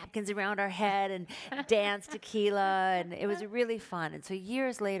these napkins around our head and dance tequila, and it was really fun. And so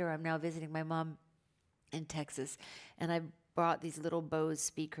years later, I'm now visiting my mom in Texas, and I brought these little Bose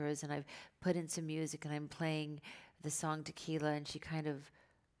speakers, and I've put in some music, and I'm playing the song Tequila, and she kind of,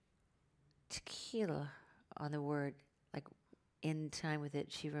 tequila on the word, like in time with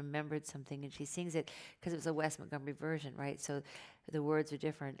it, she remembered something, and she sings it because it was a Wes Montgomery version, right? So the words are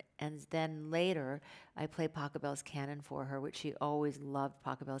different. And then later, I play Pachelbel's Canon for her, which she always loved,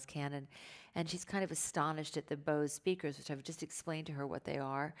 Pachelbel's Canon. And she's kind of astonished at the Bose speakers, which I've just explained to her what they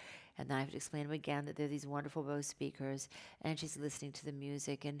are. And then I have to explain them again, that they're these wonderful Bose speakers. And she's listening to the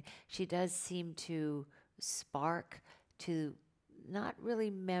music. And she does seem to spark to not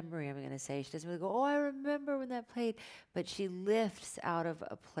really memory, I'm going to say. She doesn't really go, oh, I remember when that played. But she lifts out of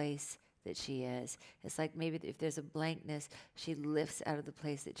a place that she is. It's like maybe if there's a blankness, she lifts out of the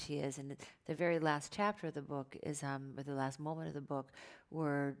place that she is. And the very last chapter of the book is, or the last moment of the book,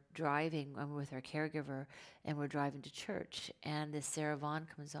 we're driving with our caregiver, and we're driving to church. And this Sarah Vaughan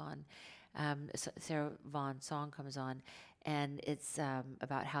comes on. Sarah Vaughan song comes on. And it's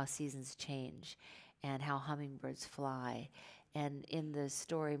about how seasons change and how hummingbirds fly. And in the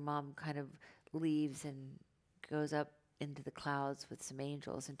story, Mom kind of leaves and goes up into the clouds with some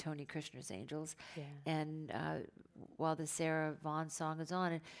angels, and Tony Krishner's angels. Yeah. And while the Sarah Vaughan song is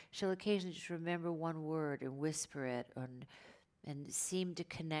on, and she'll occasionally just remember one word and whisper it, and seem to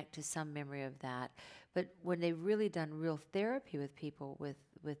connect to some memory of that. But when they've really done real therapy with people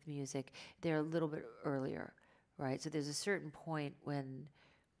with music, they're a little bit earlier, right? So there's a certain point when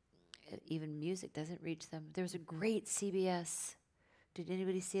even music doesn't reach them. There was a great CBS, did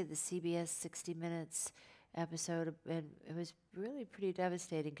anybody see it, the CBS 60 Minutes episode? And it was really pretty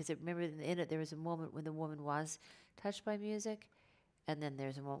devastating, because I remember in it there was a moment when the woman was touched by music, and then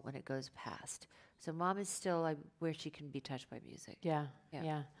there's a moment when it goes past. So Mom is still where she can be touched by music. Yeah.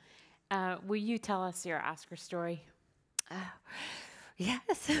 Will you tell us your Oscar story?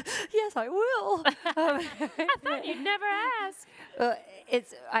 Yes, yes, I will. I thought you'd never ask.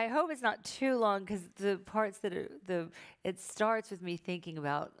 I hope it's not too long, because the parts that it starts with me thinking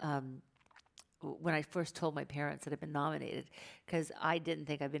about when I first told my parents that I'd been nominated, because I didn't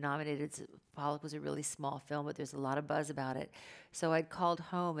think I'd been nominated. Pollock was a really small film, but there's a lot of buzz about it. So I'd called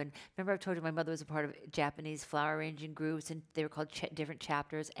home, and remember I told you my mother was a part of Japanese flower arranging groups, and they were called different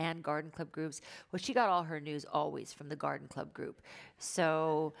chapters, and garden club groups. Well, she got all her news always from the garden club group.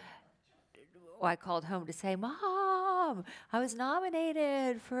 So I called home to say, Mom, I was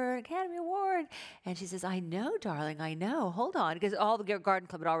nominated for an Academy Award. And she says, I know, darling, I know. Hold on. Because all the garden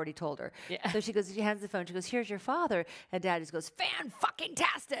club had already told her. Yeah. So she goes, she hands the phone. She goes, here's your father. And Dad just goes,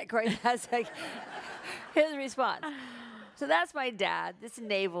 fan-fucking-tastic. Right? That's like his response. So that's my dad, this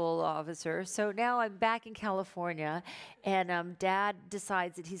naval officer. So now I'm back in California, and Dad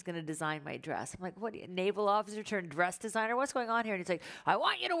decides that he's going to design my dress. I'm like, what, naval officer turned dress designer? What's going on here? And he's like, I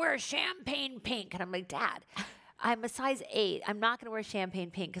want you to wear champagne pink. And I'm like, Dad, I'm a size 8. I'm not going to wear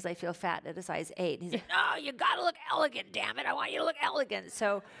champagne pink because I feel fat at a size 8. And he's like, no, you got to look elegant, damn it. I want you to look elegant.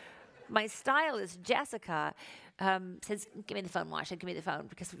 So my stylist, Jessica, says, give me the phone, Marcia, give me the phone,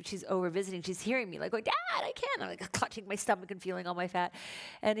 because she's over visiting. She's hearing me, like, going, Dad, I can't. I'm like clutching my stomach and feeling all my fat.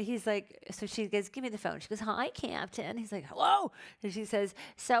 And he's like, so she goes, give me the phone. She goes, hi, Captain. He's like, hello. And she says,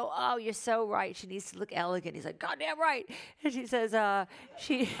 oh, you're so right. She needs to look elegant. He's like, goddamn right. And she says,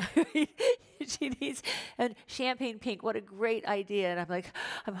 she needs champagne pink. What a great idea. And I'm like,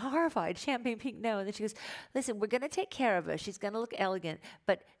 I'm horrified. Champagne pink, no. And then she goes, listen, we're going to take care of her. She's going to look elegant.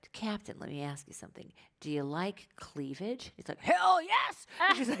 But, Captain, let me ask you something. Do you like cleavage? He's like, hell yes.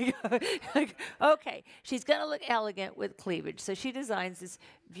 And she's like, okay. She's going to look elegant with cleavage. So she designs this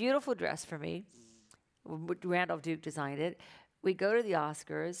beautiful dress for me. Randolph Duke designed it. We go to the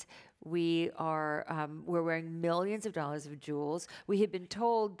Oscars. We're wearing millions of dollars of jewels. We had been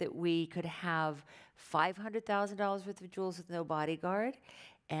told that we could have $500,000 worth of jewels with no bodyguard.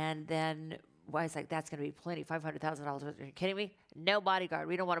 And then I was like, that's going to be plenty, $500,000. Are you kidding me? No bodyguard.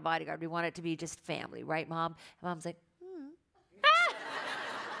 We don't want a bodyguard. We want it to be just family, right, Mom? And Mom's like, Or,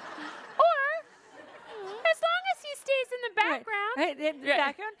 as long as he stays in the background. Right, in the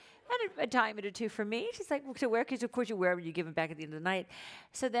background. And a diamond or two for me. She's like, to wear, because of course you wear when you give them back at the end of the night.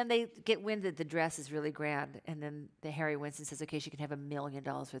 So then they get wind that the dress is really grand. And then the Harry Winston says, okay, she can have $1 million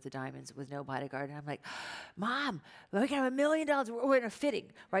worth of diamonds with no bodyguard. And I'm like, Mom, we can have $1 million. We're in a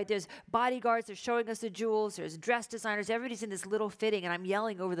fitting, right? There's bodyguards. They're showing us the jewels. There's dress designers. Everybody's in this little fitting. And I'm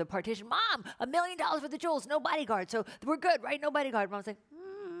yelling over the partition, Mom, $1 million worth of jewels, no bodyguard. So we're good, right? No bodyguard. Mom's like,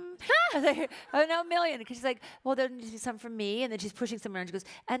 I was like, oh, no, $1 million. Because she's like, well, there needs to be some for me. And then she's pushing some around. She goes,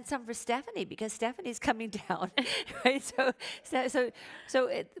 and some for Stephanie, because Stephanie's coming down. Right?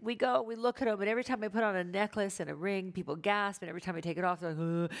 We go, we look at them. And every time I put on a necklace and a ring, people gasp. And every time I take it off, they're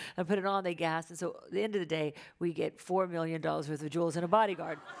like, I put it on, they gasp. And so at the end of the day, we get $4 million worth of jewels and a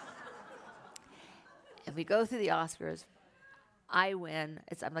bodyguard. And we go through the Oscars. I win.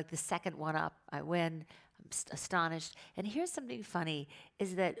 I'm like the second one up. I win. I'm astonished. And here's something funny,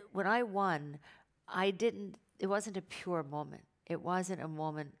 is that when I won, it wasn't a pure moment. It wasn't a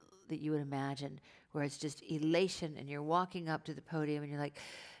moment that you would imagine where it's just elation and you're walking up to the podium and you're like,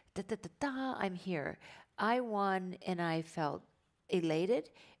 da-da-da-da, I'm here. I won and I felt elated,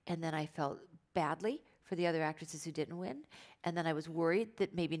 and then I felt badly for the other actresses who didn't win. And then I was worried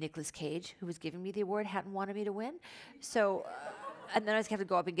that maybe Nicolas Cage, who was giving me the award, hadn't wanted me to win. So... and then I was going to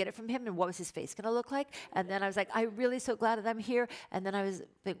go up and get it from him, and what was his face going to look like? And then I was like, I'm really so glad that I'm here. And then I was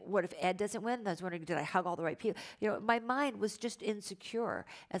like, what if Ed doesn't win? And I was wondering, did I hug all the right people? You know, my mind was just insecure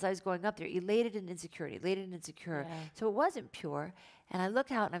as I was going up there, elated and insecure. Yeah. So it wasn't pure. And I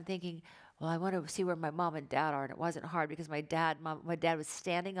look out and I'm thinking, well, I want to see where my mom and dad are. And it wasn't hard because my dad was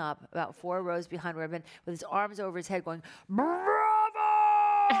standing up about 4 rows behind where I've been with his arms over his head going, bravo!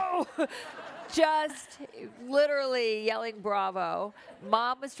 Just literally yelling bravo.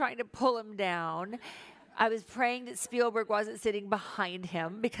 Mom was trying to pull him down. I was praying that Spielberg wasn't sitting behind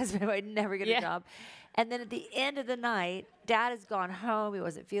him because I'd never get a job. And then at the end of the night, Dad has gone home. He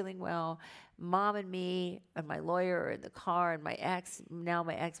wasn't feeling well. Mom and me and my lawyer are in the car, and my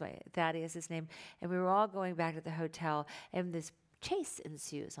Thaddeus, his name, and we were all going back to the hotel, and this chase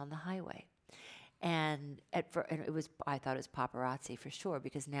ensues on the highway. And I thought it was paparazzi for sure,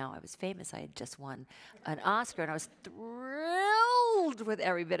 because now I was famous. I had just won an Oscar, and I was thrilled with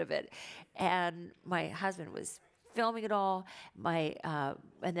every bit of it. And my husband was filming it all. And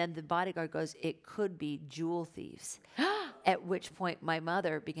then the bodyguard goes, it could be jewel thieves. At which point my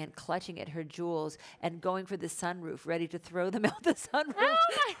mother began clutching at her jewels and going for the sunroof, ready to throw them out the sunroof. Oh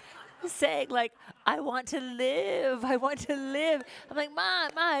saying, like, I want to live. I'm like, Ma,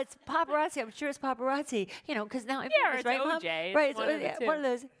 it's paparazzi. I'm sure it's paparazzi. You know, because now I'm famous, right, Mom? OJ. Right, it's one of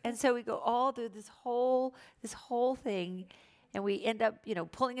those. And so we go all through this whole thing, and we end up,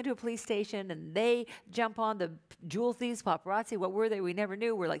 pulling into a police station, and they jump on the jewel thieves, paparazzi. What were they? We never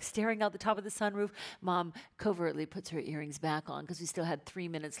knew. We're like staring out the top of the sunroof. Mom covertly puts her earrings back on because we still had 3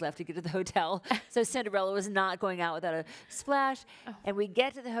 minutes left to get to the hotel. So Cinderella was not going out without a splash. Oh. And we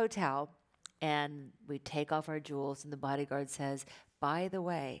get to the hotel, and we take off our jewels, and the bodyguard says, by the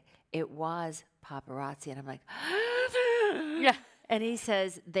way, it was paparazzi. And I'm like, yeah. And he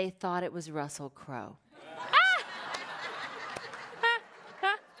says, they thought it was Russell Crowe.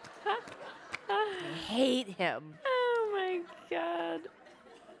 I hate him. Oh, my God.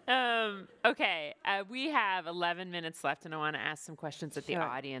 Okay, we have 11 minutes left, and I want to ask some questions that the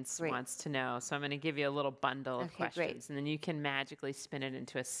audience wants to know. So I'm going to give you a little bundle of questions, and then you can magically spin it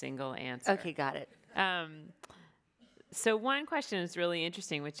into a single answer. Okay, got it. So one question is really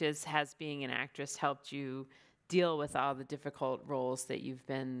interesting, which is, has being an actress helped you deal with all the difficult roles that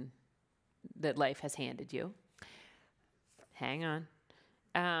that life has handed you? Hang on.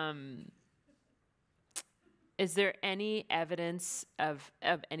 Is there any evidence of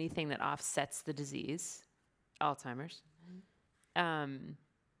anything that offsets the disease, Alzheimer's?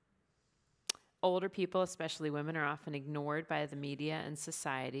 Older people, especially women, are often ignored by the media and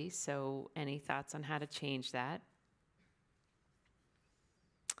society. So any thoughts on how to change that?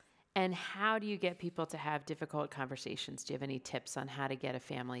 And how do you get people to have difficult conversations? Do you have any tips on how to get a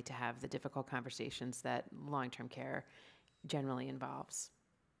family to have the difficult conversations that long-term care generally involves?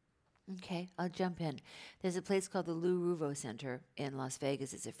 Okay, I'll jump in. There's a place called the Lou Ruvo Center in Las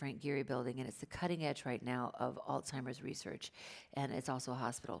Vegas. It's a Frank Gehry building, and it's the cutting edge right now of Alzheimer's research, and it's also a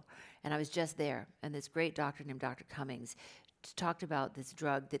hospital. And I was just there, and this great doctor named Dr. Cummings talked about this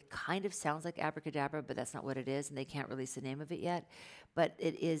drug that kind of sounds like abracadabra, but that's not what it is, and they can't release the name of it yet. But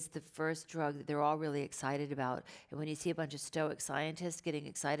it is the first drug that they're all really excited about. And when you see a bunch of stoic scientists getting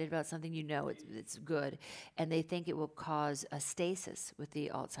excited about something, you know it's good. And they think it will cause a stasis with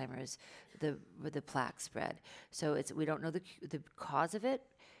the Alzheimer's, with the plaque spread. So we don't know the cause of it,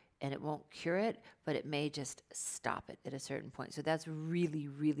 and it won't cure it, but it may just stop it at a certain point. So that's really,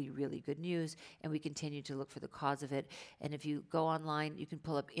 really, really good news, and we continue to look for the cause of it. And if you go online, you can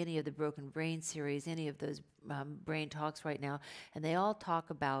pull up any of the Broken Brain series, any of those brain talks right now, and they all talk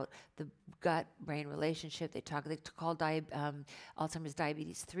about the gut-brain relationship. They call Alzheimer's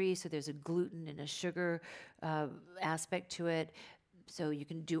diabetes 3, so there's a gluten and a sugar aspect to it. So you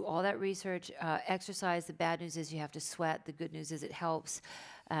can do all that research. Exercise, the bad news is you have to sweat. The good news is it helps.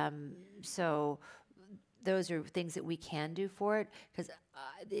 So those are things that we can do for it,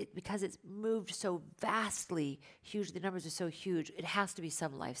 because it's moved so vastly huge. The numbers are so huge. It has to be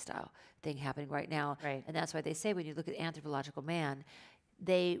some lifestyle thing happening right now. Right. And that's why they say when you look at anthropological man,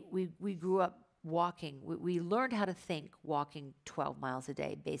 we grew up walking. We learned how to think walking 12 miles a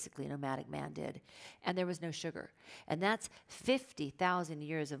day, basically, nomadic man did. And there was no sugar. And that's 50,000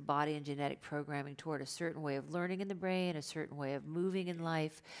 years of body and genetic programming toward a certain way of learning in the brain, a certain way of moving in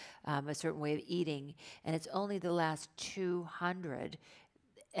life, a certain way of eating. And it's only the last 200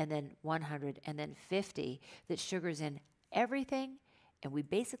 and then 100 and then 50 that sugar's in everything, and we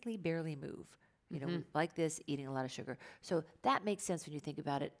basically barely move. Like this, eating a lot of sugar. So that makes sense when you think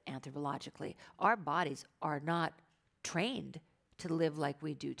about it anthropologically. Our bodies are not trained to live like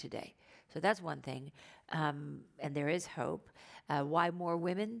we do today. So that's one thing. And there is hope. Why more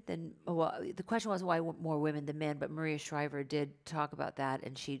women than, the question was why more women than men, but Maria Shriver did talk about that,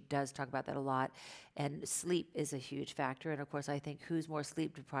 and she does talk about that a lot. And sleep is a huge factor. And of course, I think who's more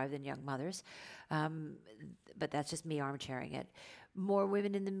sleep deprived than young mothers? But that's just me armchairing it. More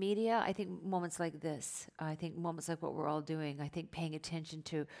women in the media, I think moments like this. I think moments like what we're all doing. I think paying attention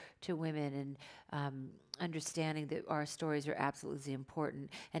to women and understanding that our stories are absolutely important.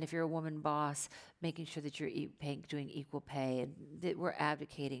 And if you're a woman boss, making sure that you're doing equal pay, and that we're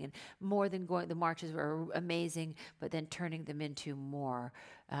advocating. And more than the marches were amazing, but then turning them into more,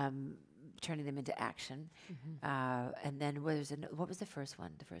 turning them into action. Mm-hmm. And then what was the first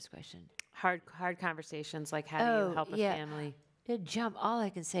one, the first question? Hard conversations, like how do you help a family? All I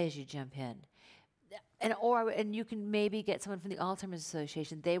can say is you jump in. And you can maybe get someone from the Alzheimer's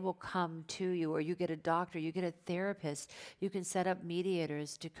Association. They will come to you, or you get a doctor, you get a therapist. You can set up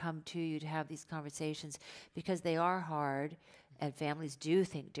mediators to come to you to have these conversations, because they are hard, and families do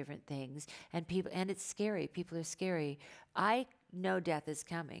think different things, and it's scary. People are scary. I know death is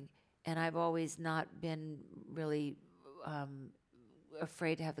coming, and I've always not been really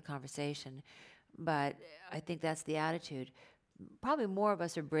afraid to have the conversation, but I think that's the attitude. Probably more of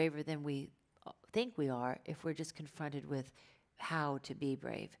us are braver than we think we are if we're just confronted with how to be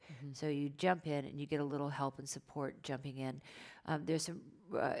brave. Mm-hmm. So you jump in and you get a little help and support jumping in. There's some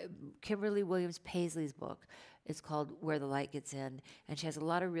Kimberly Williams Paisley's book It's called Where the Light Gets In, and she has a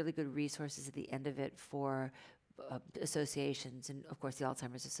lot of really good resources at the end of it for associations, and of course the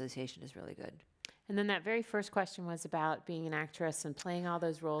Alzheimer's Association is really good. And then that very first question was about being an actress and playing all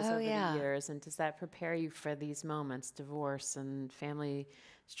those roles over the years, and does that prepare you for these moments, divorce and family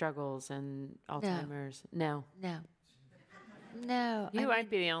struggles and Alzheimer's? No. You might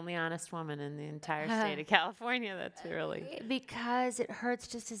be the only honest woman in the entire state of California. That's really... Because it hurts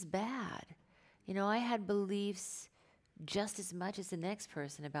just as bad. You know, I had beliefs just as much as the next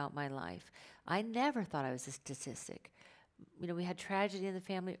person about my life. I never thought I was a statistic. You know, we had tragedy in the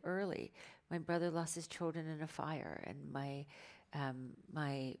family early. My brother lost his children in a fire, and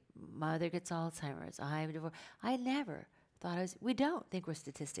my mother gets Alzheimer's. I'm divorced. I never thought I was... We don't think we're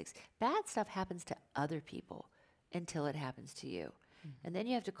statistics. Bad stuff happens to other people until it happens to you. And then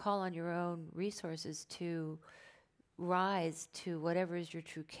you have to call on your own resources to rise to whatever is your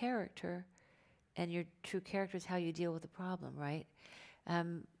true character, and your true character is how you deal with the problem, right?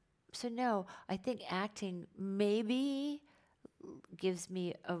 So no, I think acting maybe gives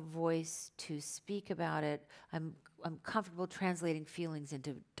me a voice to speak about it. I'm comfortable translating feelings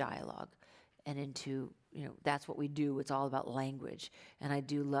into dialogue and into, you know, that's what we do. It's all about language, and I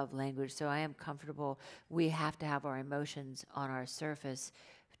do love language, so I am comfortable. We have to have our emotions on our surface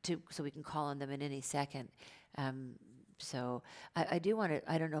so we can call on them in any second. So I do want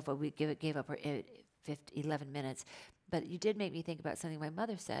to, I don't know if we gave up our 11 minutes, but you did make me think about something my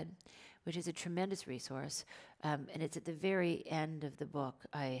mother said, which is a tremendous resource, and it's at the very end of the book.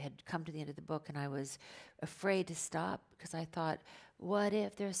 I had come to the end of the book, and I was afraid to stop because I thought, what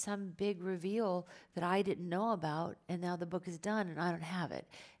if there's some big reveal that I didn't know about, and now the book is done and I don't have it,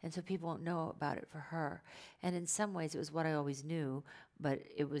 and so people won't know about it for her. And in some ways, it was what I always knew, but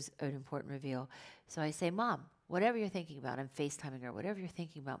it was an important reveal. So I say, Mom, whatever you're thinking about, I'm FaceTiming her, whatever you're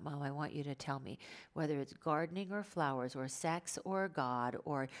thinking about, Mom, I want you to tell me, whether it's gardening or flowers or sex or God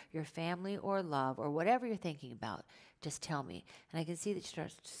or your family or love or whatever you're thinking about, just tell me. And I can see that she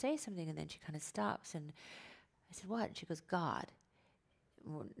starts to say something, and then she kind of stops, and I said, what? And she goes, God.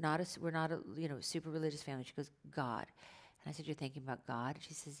 We're not a super religious family. She goes, God. And I said, you're thinking about God? And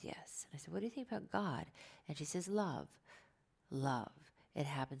she says, yes. And I said, what do you think about God? And she says, love. Love. It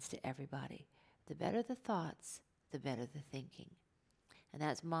happens to everybody. The better the thoughts, the better the thinking. And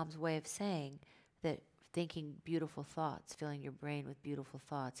that's Mom's way of saying that thinking beautiful thoughts, filling your brain with beautiful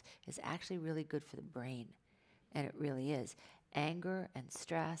thoughts, is actually really good for the brain. And it really is. Anger and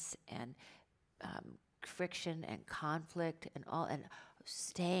stress and friction and conflict and all, and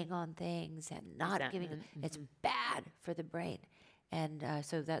staying on things and not giving, it's bad for the brain. And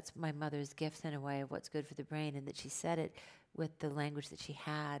so that's my mother's gift in a way of what's good for the brain, and that she said it with the language that she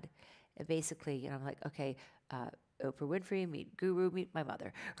had. Basically, you know, I'm like, okay, Oprah Winfrey, meet Guru, meet my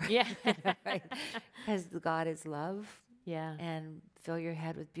mother. Yeah. Right? Because God is love. Yeah. And fill your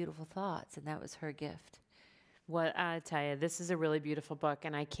head with beautiful thoughts. And that was her gift. Well, I tell you, this is a really beautiful book,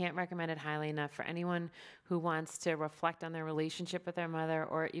 and I can't recommend it highly enough for anyone who wants to reflect on their relationship with their mother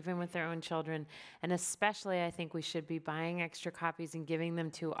or even with their own children. And especially, I think we should be buying extra copies and giving them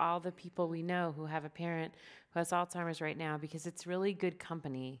to all the people we know who have a parent who has Alzheimer's right now, because it's really good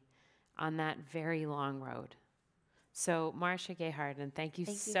company on that very long road. So, Marcia Gay Harden, thank you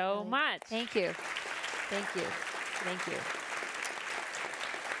so much. Thank you. Thank you. Thank you.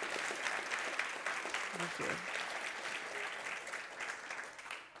 Thank you.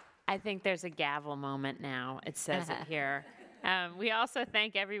 I think there's a gavel moment now. It says it here. We also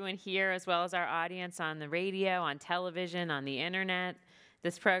thank everyone here, as well as our audience on the radio, on television, on the internet.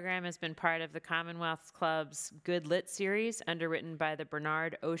 This program has been part of the Commonwealth Club's Good Lit series, underwritten by the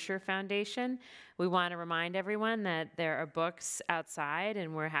Bernard Osher Foundation. We want to remind everyone that there are books outside,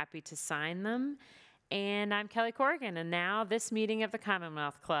 and we're happy to sign them. And I'm Kelly Corrigan, and now this meeting of the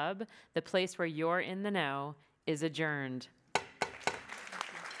Commonwealth Club, the place where you're in the know, is adjourned.